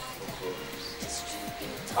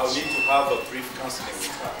 I'll need to have a brief counseling with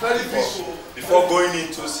her before going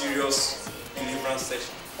into serious deliverance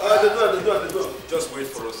session. The door. Just wait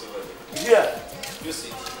for us over there. Yeah. You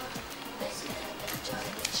see.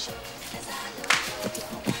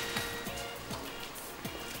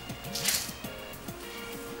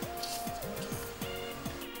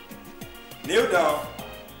 Kneel down.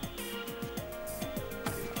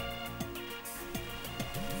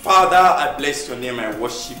 Father, I bless your name, I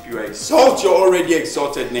worship you, I exalt your already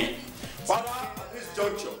exalted name. Father, at this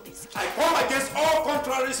juncture, I come against all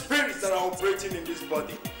contrary spirits that are operating in this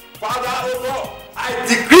body. Father, oh Lord, I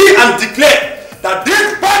decree and declare that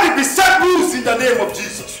this body be set loose in the name of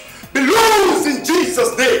Jesus. Be loose in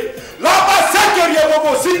Jesus' name. Lapa seke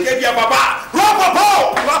yebobo sike yababa. Lapa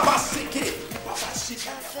lapa sike.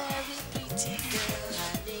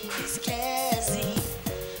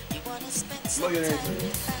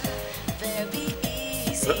 Very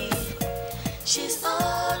easy. She's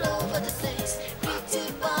all over the place.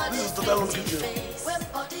 Pretty body, pretty face. When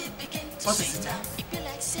body begin to shake down, it be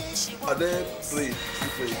like say she wants. Are they playing? I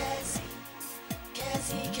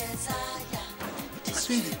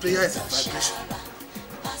think the prayer is a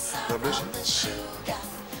vibration.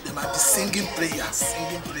 They might be singing prayers.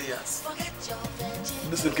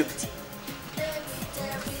 Listen, get it.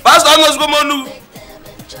 Pastor Amos Gomonu.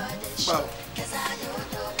 Wow.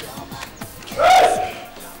 Hey!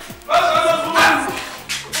 Pastor Amos Gomonu.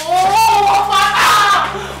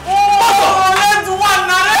 Let's do one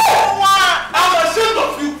now. I'm ashamed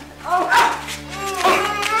of you.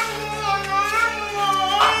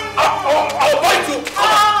 I'll bite you.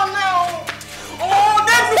 Oh, no. Oh,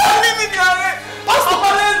 that's leave me there. Pastor,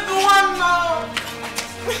 let's do one now.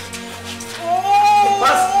 Oh.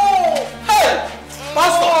 Hey!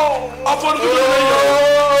 Pastor!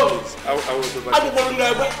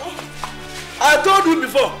 I told you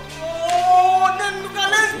before. Oh, then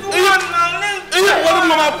let's do one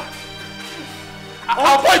now.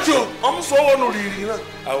 I'll fight you. I'm so honored.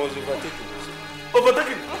 I was overtaken.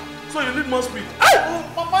 Overtaken? So you need more speed. Oh,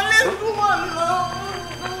 Papa, let's do one now.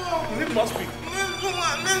 You need more speed. Let's do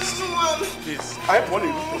one. Please. I have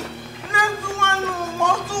money. Let's do one.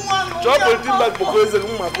 Drop your team back for going to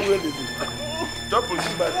drop your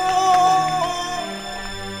team back.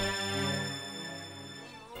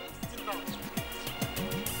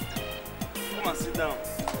 Come and sit down.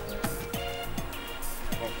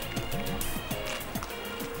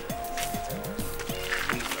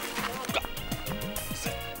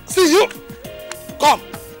 See you. Come,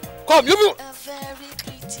 you.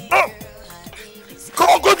 Come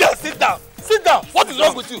on, go there. Sit down. What is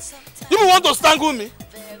wrong with you? You want to strangle me?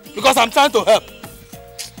 Because I'm trying to help.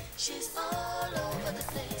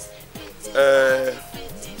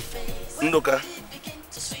 Ndoka,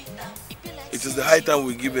 it is the high time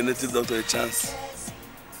we give a native doctor a chance.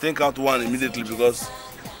 Think out one immediately because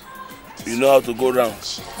you know how to go round.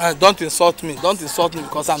 Don't insult me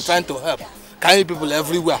because I'm trying to help. Carry people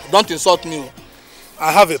everywhere. Don't insult me.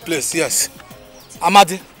 I have a place, yes.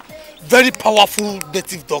 Amadi, very powerful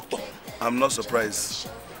native doctor. I'm not surprised.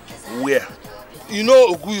 Where? You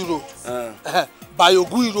know Ogui Road? By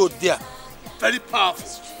Ogui Road there. Very powerful.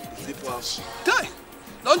 Is it powerful?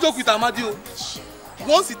 Don't joke with Amadi.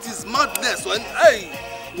 Once it is madness,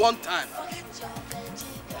 one time.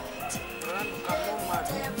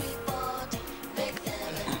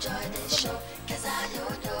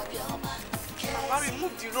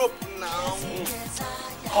 Remove the rope now.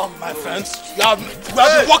 Come, my friends. You have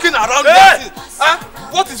been walking around here.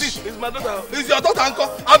 What is it? It's my daughter. It's your daughter,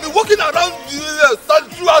 uncle. I've been walking around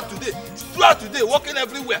throughout today, walking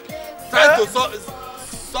everywhere, trying to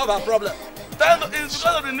solve a problem. It's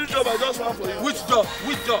because of the new job I just found for you. Which job?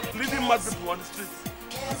 Leading mad people on the streets.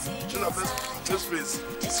 Let's face.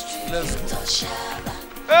 Let's go.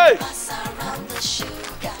 Hey!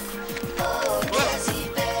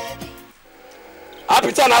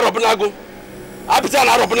 Apita na robnago.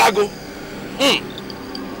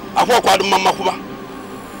 Akwa kwa dum mama kuba.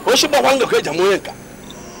 O shi bokwa ngo ka jamoye nka.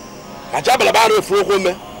 Aja bala ba ro furo ko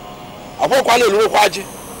me. Akwa kwa na luro kwa aji.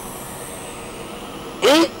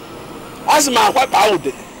 Asima akwa pa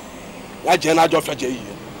ude. Ya je na ajo faje yi.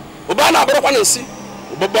 O ba na bro kwa na nsi.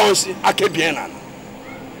 O bo bon nsi akebien na.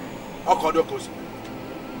 Akodo ko si.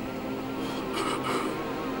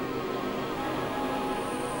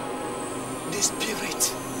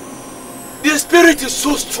 The spirit is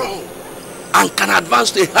so strong and can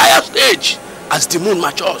advance to a higher stage as the moon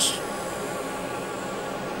matures.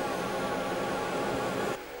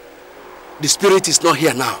 The spirit is not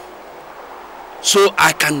here now, so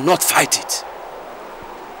I cannot fight it.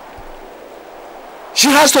 She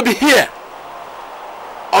has to be here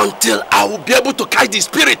until I will be able to catch the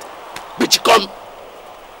spirit which come.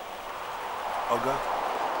 Oga,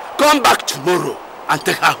 come back tomorrow and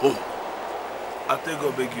take her home. I'll take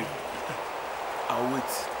her, beg you. I'll wait.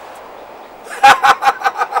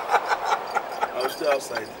 I'll stay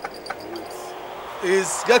outside. I'll wait.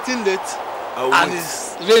 It's getting late I'll and wait.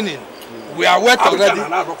 it's raining. We are wet already.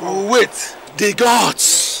 We'll wait. The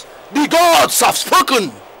gods have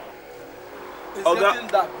spoken. It's getting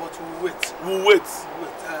dark, but we'll wait. We'll wait.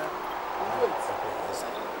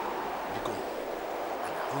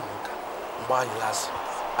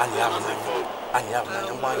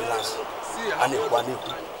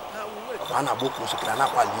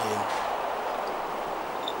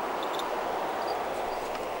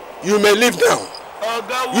 You may leave now.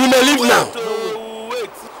 You may leave now.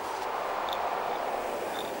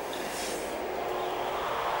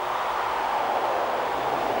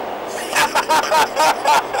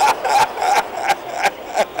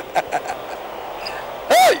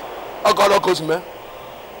 Hey! Ogolo Kozime.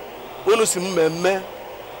 Unu si mmemme.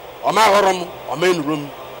 O ma horo m, o ma enuru m.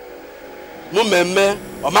 Mu mmemme,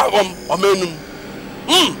 o ma hom, o ma enum.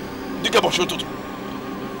 Dike bo shototo.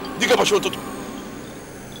 Dike bo shototo.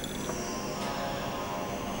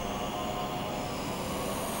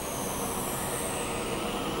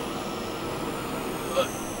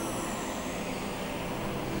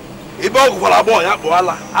 Ibe ogwara abo ya kpo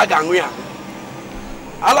ala, a ga-anwụ ya.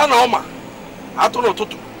 Ala na ọma, atụ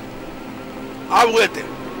n'ụtụtụ. Abụ ete,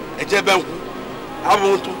 ejebe nkwụ. Abụ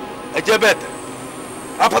ntụ, ejebe ete.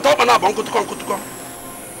 Apata ọkpa na abụ nkụtụkọ.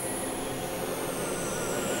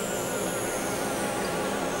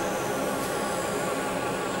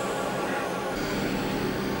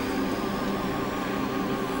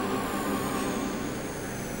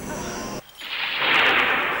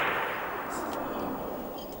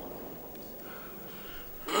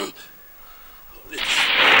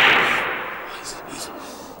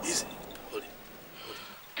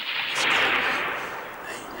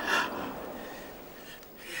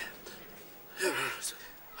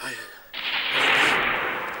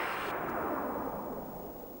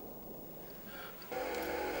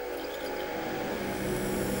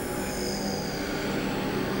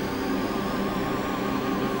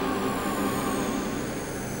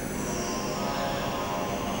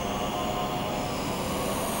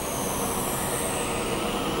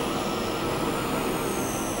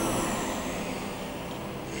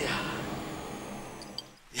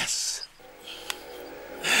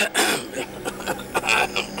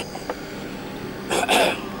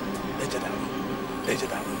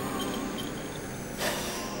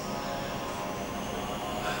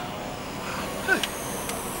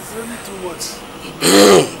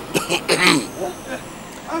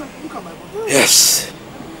 Yes.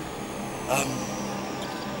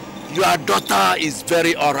 Your daughter is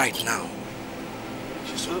very all right now.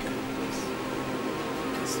 She's okay.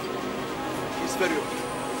 She's very okay.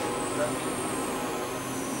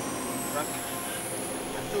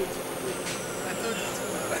 I told you.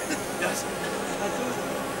 Yes. I told you.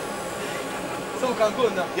 So we can go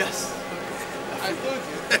now? Yes. I told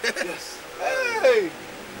you. Yes. Hey!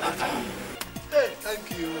 Hey, thank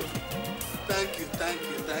you. Thank you.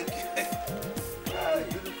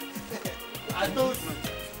 I told you.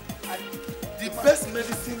 The best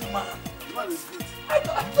medicine man. The man is good. I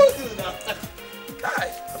told you now. Guy.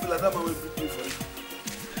 I feel like that man will beat me for it.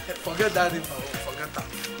 Forget that info. Forget that.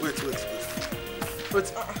 Wait.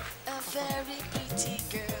 Wait. A very pretty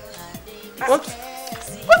girl, her name is What?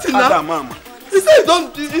 Keziah. What is that? Mama. He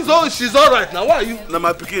said she's all right now. Why are you? Now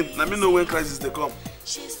my pikin. Now me know when crisis they come.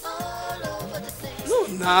 She's all over the place. No,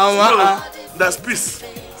 now. That's peace.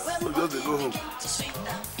 So just they go home.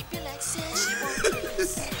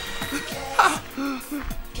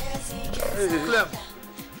 Clem.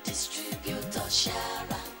 Distributor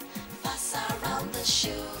Sharon, pass around the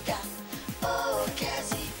sugar. Oh,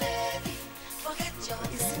 Keziah, baby, forget your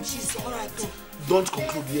Isn't she's alright though? Don't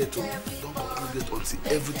conclude yet. Don't conclude yet until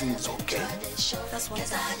everything is okay. That's what I'm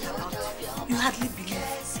talking about. You hardly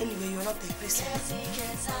believe. Anyway, you're not the person.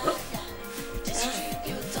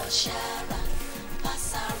 Distributor Sharon,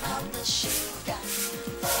 pass around the sugar.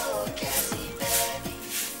 Oh, Keziah, baby,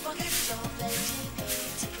 forget your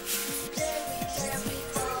virginity. Play with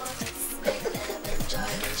everybody, make them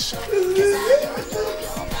enjoy the show. 'Cause I don't know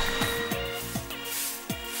your mind.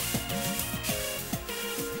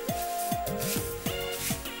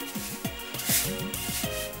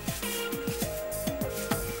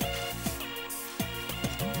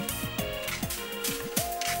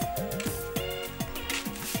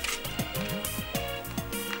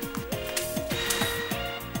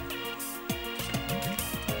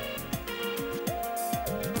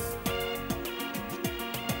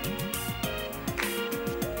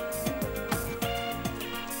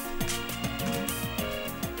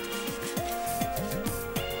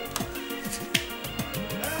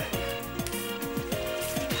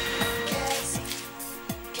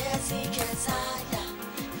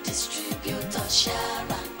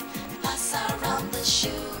 Shara, pass around the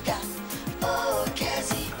sugar. Oh,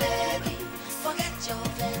 Keziah, baby, forget your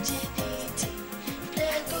virginity.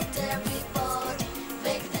 Play with everybody,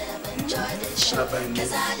 make them enjoy the show.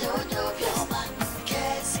 Cause I don't know your man,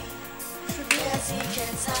 Keziah.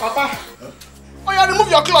 Papa, oh yeah, remove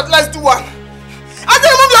your clothes, let's do one. I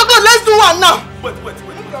said remove your clothes, let's do one now. Wait.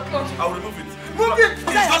 Remove your clothes. I'll remove it. Remove it.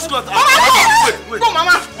 It's just clothes. Wait. Go,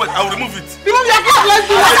 Mama. Wait, I'll remove it. Remove your clothes, let's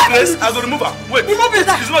do one. Yes, I'll remove her. Wait. Remove it.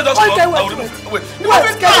 It's not just clothes. I'll remove it. Wait. Remove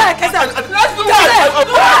it. Let's do one.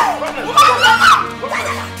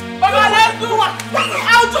 Mama, let's do one.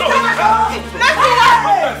 I'll do one. Let's do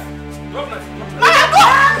one. Mama, go.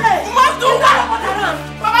 You must do one.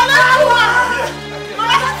 Mama, let's do one.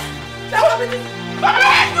 Mama,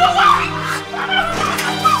 let's do one.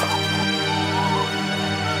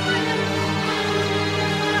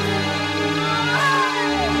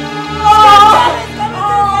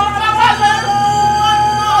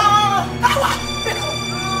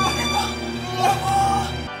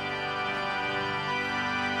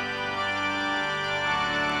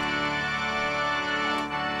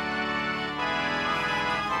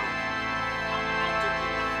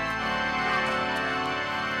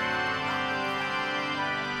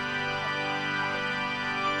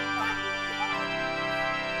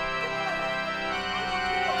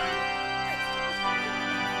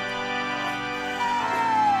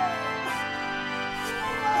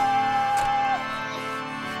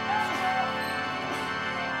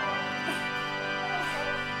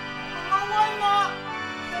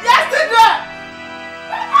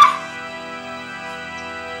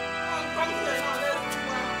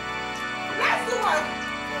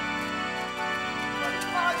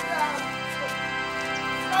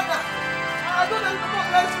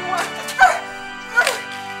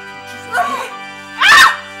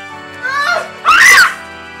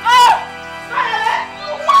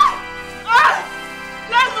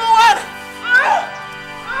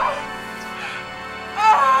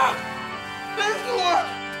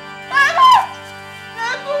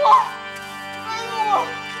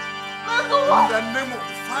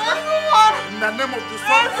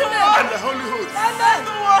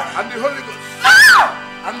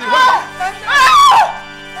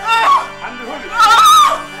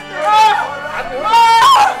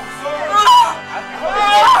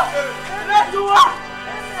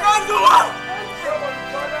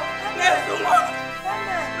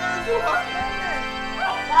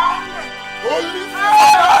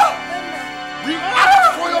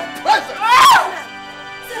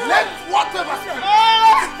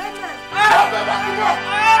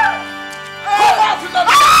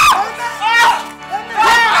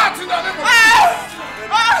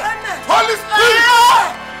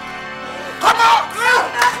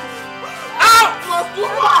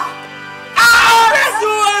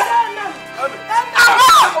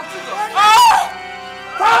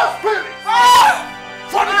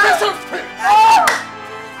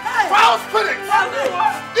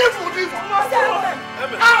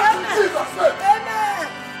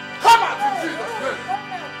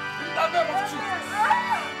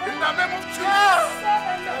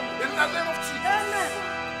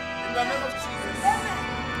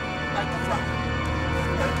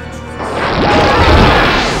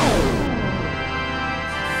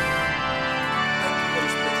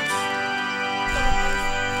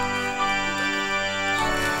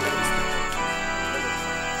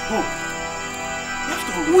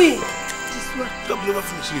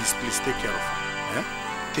 Please take care of her. Yeah?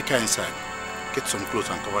 Take her inside. Get some clothes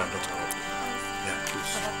and cover her daughter up. Yeah,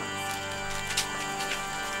 please.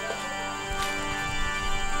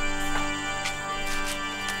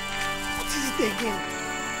 What is it again?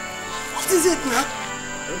 What is it now?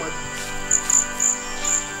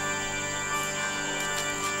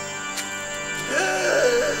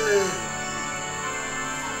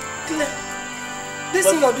 Claire, this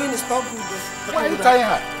thing you're doing is not good. Why are you tying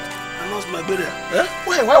her? I lost my burial. Eh?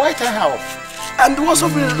 Why tie her off? And what's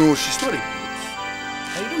up with... No, she's not a good.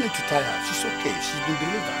 You don't need to tie her. She's okay. She's been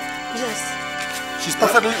delivered. Yes. She's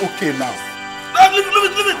perfectly okay now. No, leave it.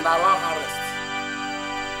 And allow her rest.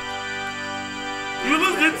 You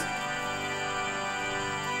lose it.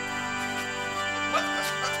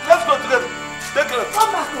 Let's go together. Take her. Come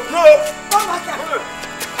back. No. Come back here.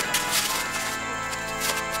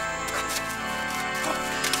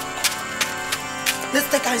 Let's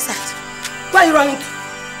take her inside. Where are you running to?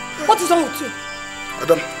 What is wrong with you?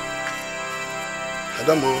 Adam,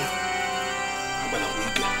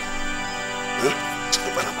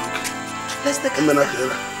 let's take her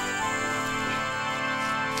inside.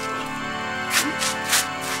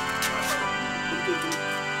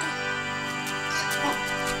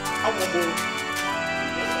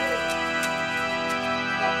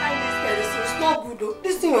 It's not good though.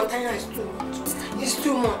 This thing you're tying her is too much. It's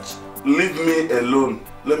too much. Leave me alone.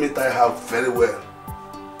 Let me tie her very well.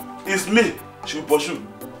 It's me. She will pursue.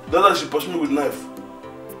 The other she pursue me with knife.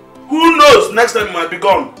 Who knows? Next time you might be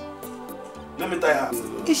gone. Let me tie her.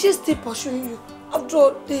 Is she still pursuing you? After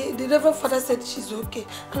all, the Reverend Father said she's okay.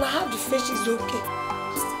 And I have the faith she's okay.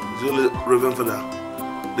 The only Reverend Father.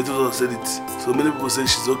 Little Father said it. So many people say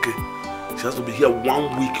she's okay. She has to be here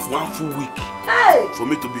 1 week, 1 full week. Hey! For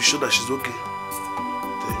me to be sure that she's okay.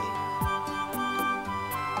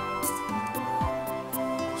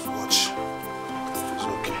 Just watch. She's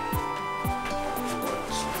okay.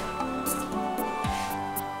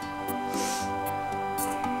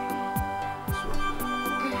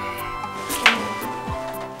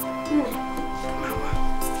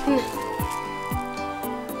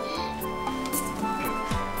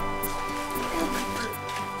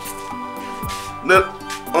 Then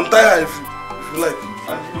untie her if you like.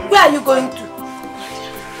 Where are you going to?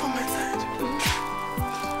 On my side.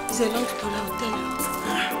 It's a long story, I'll tell you.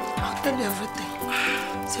 I'll tell you everything.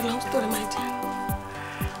 It's a long story, my dear.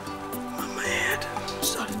 On my head.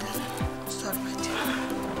 Sorry, darling. Sorry, my dear.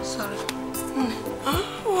 Sorry. Huh?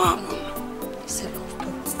 What happened? It's a long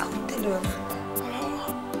story. I'll tell you everything.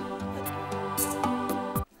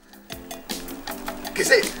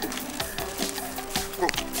 Keziah.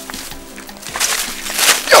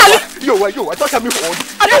 Yo, I thought I'm on.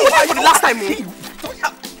 I don't want for the last time. I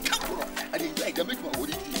didn't like to make my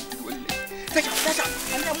body. I'm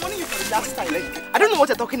warning you for the last time. I don't know what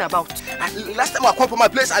you're talking about. Last time I come from my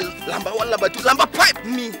place, I lamba 1, lamba 2, lamba pipe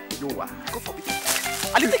me. No, go for it.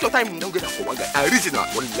 I didn't take your time. Don't get that for one guy. I reason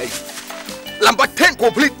that one life. Lamba 10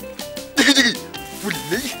 complete. Digi. Will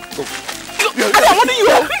you? I'm warning you.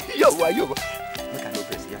 Yo. Make I no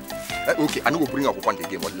press here. Okay, I know we'll bring up one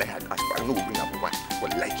again. One like I know we'll bring up one.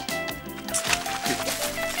 One like.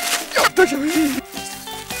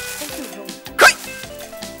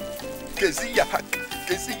 Keziah haka.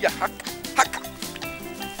 Keziah haka.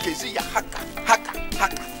 Keziah haka.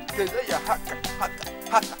 Keziah haka.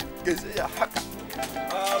 Keziah haka.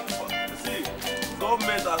 See,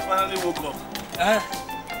 government has finally woke up.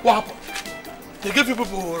 What happened? They give you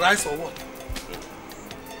people rice or what?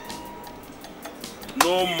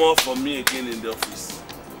 No more for me again in the office.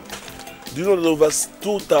 Do you know that over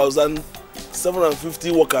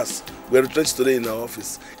 2,750 workers were retrenched today in our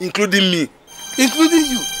office, including me? Including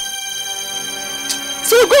you?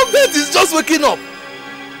 So government is just waking up.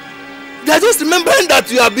 They are just remembering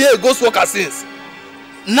that you have been a ghost worker since.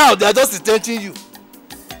 Now they are just retrenching you.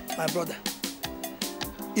 My brother,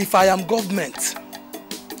 if I am government,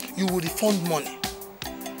 you will refund money.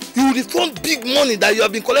 You will refund big money that you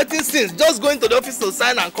have been collecting since, just going to the office to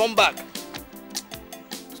sign and come back.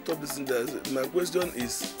 Stop listening there. My question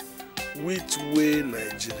is, which way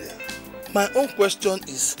Nigeria? My own question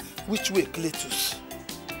is, which way Cletus?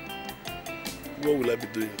 What will I be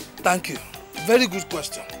doing? Thank you. Very good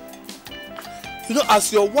question. You know,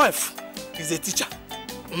 as your wife is a teacher,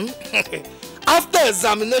 after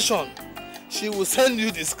examination, she will send you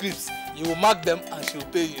the scripts. You will mark them and she will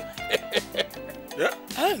pay you. Yeah?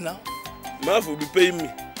 Now. My wife will be paying me.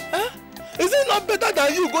 Is it not better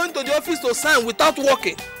than you going to the office to sign without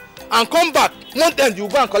working and come back? One end you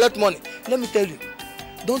go and collect money. Let me tell you,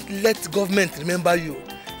 don't let government remember you.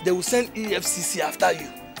 They will send EFCC after you.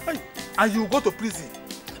 And you will go to prison.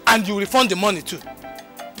 And you will refund the money too.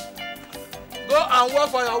 Go and work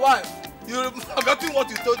for your wife. You're forgetting what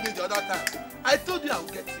you told me the other time. I told you I will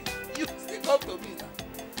get you. You still come to me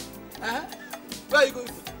now. Where are you going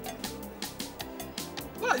to?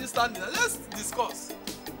 Where are you standing? Let's discuss.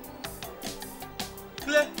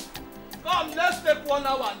 Clay, come, let's take 1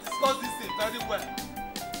 hour and discuss this thing very well.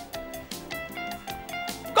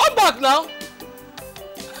 Come back now.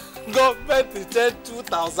 Government returned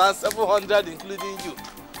 2,700 including you.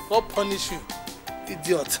 What punish you?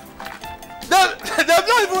 Idiot. They've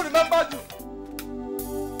not even remembered you.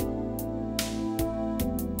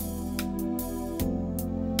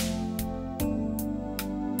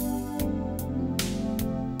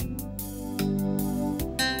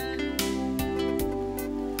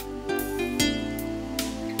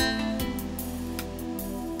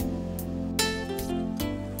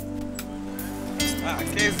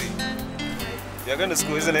 Kezi, you're going to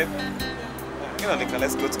school, isn't it? Get on the car,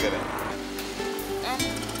 let's go together.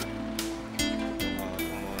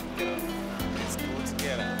 Let's go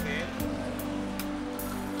together, okay?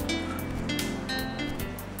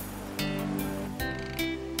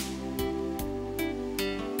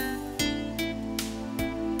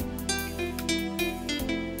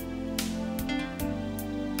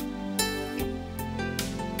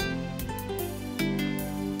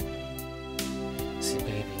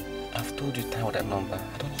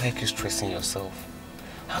 Why are you stressing yourself?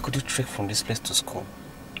 How could you trek from this place to school?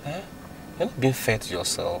 Eh? You're not being fair to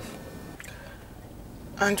yourself.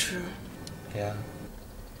 Andrew. Yeah?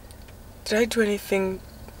 Did I do anything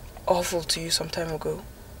awful to you some time ago?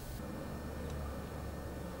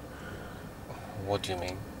 What do you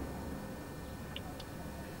mean?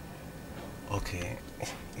 Okay,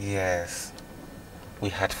 yes. We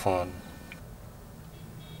had fun.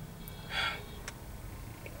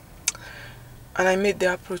 And I made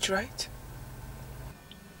the approach, right?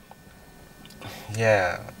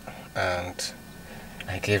 Yeah, and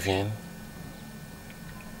I gave in.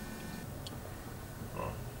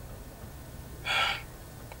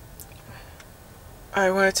 I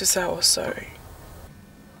wanted to say I was sorry.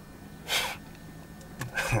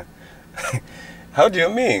 How do you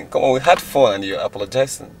mean? Come on, we had fun and you're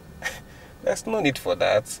apologizing. There's no need for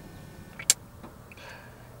that.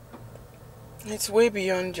 It's way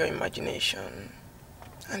beyond your imagination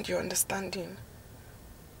and your understanding.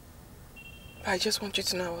 But I just want you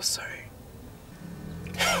to know I was sorry.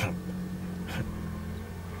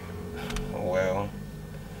 Well,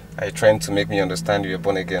 are you trying to make me understand you're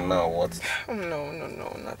born again now, or what? No,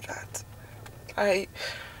 not that. I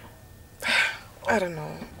don't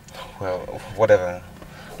know. Well, whatever.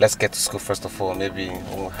 Let's get to school first of all. Maybe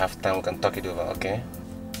when we have time we can talk it over, okay?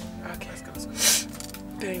 Okay. Let's go to school.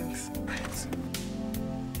 Thanks.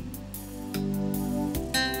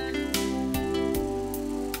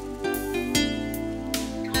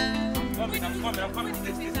 I'm coming. I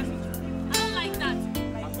don't like that.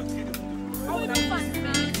 I will be fast,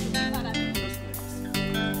 man. I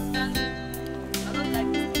don't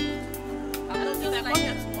like it. I don't think I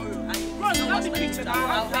can tomorrow. Bro, you want the picture now?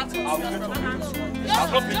 I'll have to.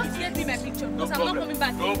 Just get me my picture. Because I'm not coming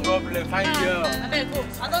back. No problem. Fine, girl. I better go.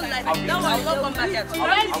 I don't like it. Don't worry, don't come back here. He's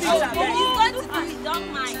going to do it. Don't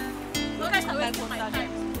mind. You guys are waiting for my time.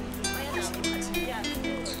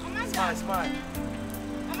 Smile.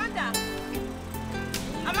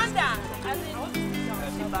 Amanda.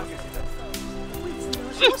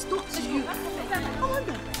 She wants to talk to you.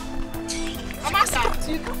 Amanda.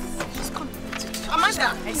 She's coming. Amanda.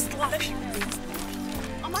 I slap you.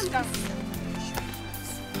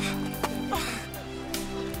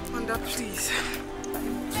 Amanda, please.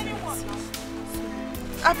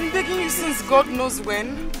 I've been begging you since God knows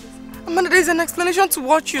when. Amanda, there's an explanation to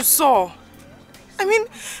what you saw. I mean,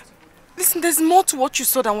 listen, there's more to what you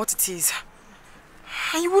saw than what it is.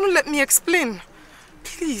 And you wouldn't let me explain.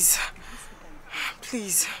 Please.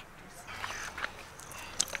 Please.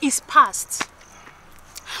 It's past.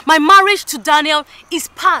 My marriage to Daniel is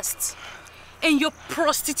past. And your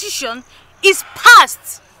prostitution is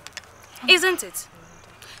past. Isn't it?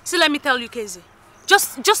 So let me tell you, Kezi.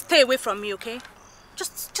 Just stay away from me, okay?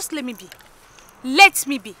 Just let me be. Let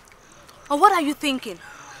me be. Or what are you thinking?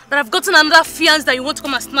 That I've gotten another fiancé that you want to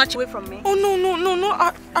come and snatch away from me? Oh, no.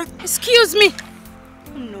 Excuse me.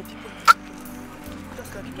 No, people.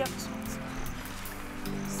 Just be careful.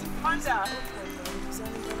 Amanda.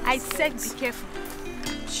 I said be careful.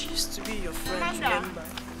 She used to be your friend, Amanda. remember?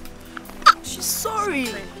 She's sorry.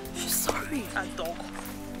 She's sorry. A dog.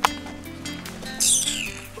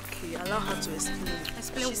 Okay, allow her to explain.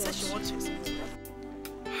 Explain She said she wants to explain.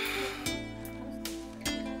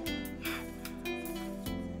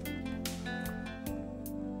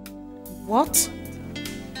 What?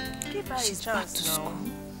 Give her She's a back chance to now. school,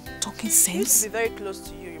 talking She used sense. to be very close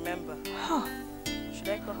to you, remember? Huh. Should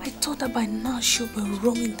I call her? I thought that by now she'll be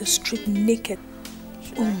roaming the street naked.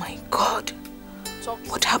 Oh my God.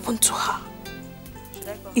 What happened to her?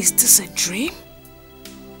 Is this a dream?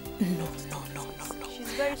 No.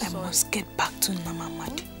 I must get back to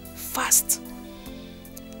Namamadi. Fast.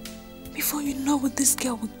 Before you know it, this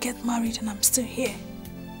girl will get married and I'm still here.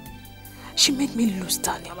 She made me lose,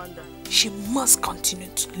 Daniel. Amanda. She must continue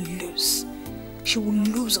to lose. She will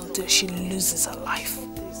lose until she loses her life.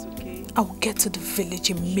 I will get to the village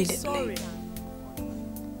immediately.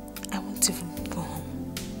 I won't even go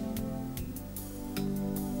home.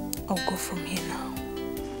 I'll go from here now.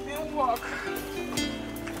 Didn't work.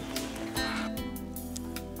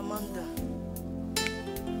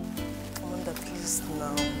 Amanda, please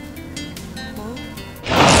now.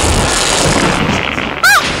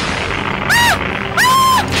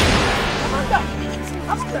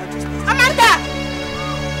 Amanda!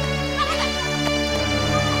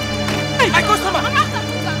 My customer!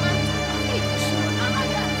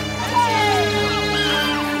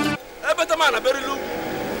 Better man, I bury look.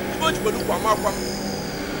 You want to look one more.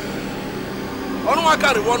 On one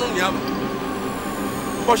carry one on the other.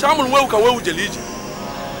 For Shaman will come away with the legion.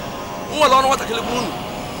 Who alone what I kill a moon?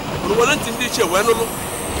 Who will let him teach you when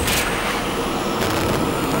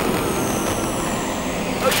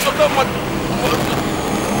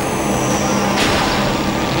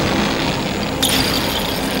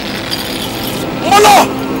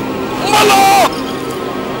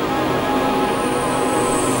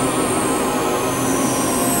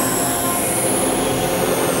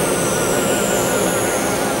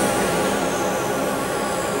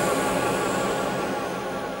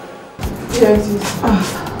Yeah, it is.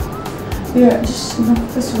 Yeah, just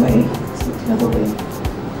this way. Take the other way.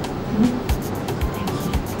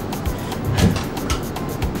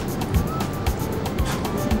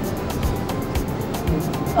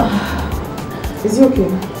 Is he okay?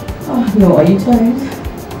 No, are you tired?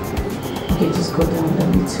 Okay, just go down a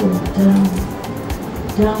little. Down.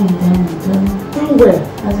 Down where?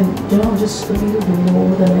 As in, down just a little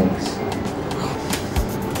below the legs.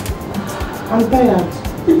 I'm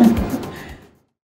tired.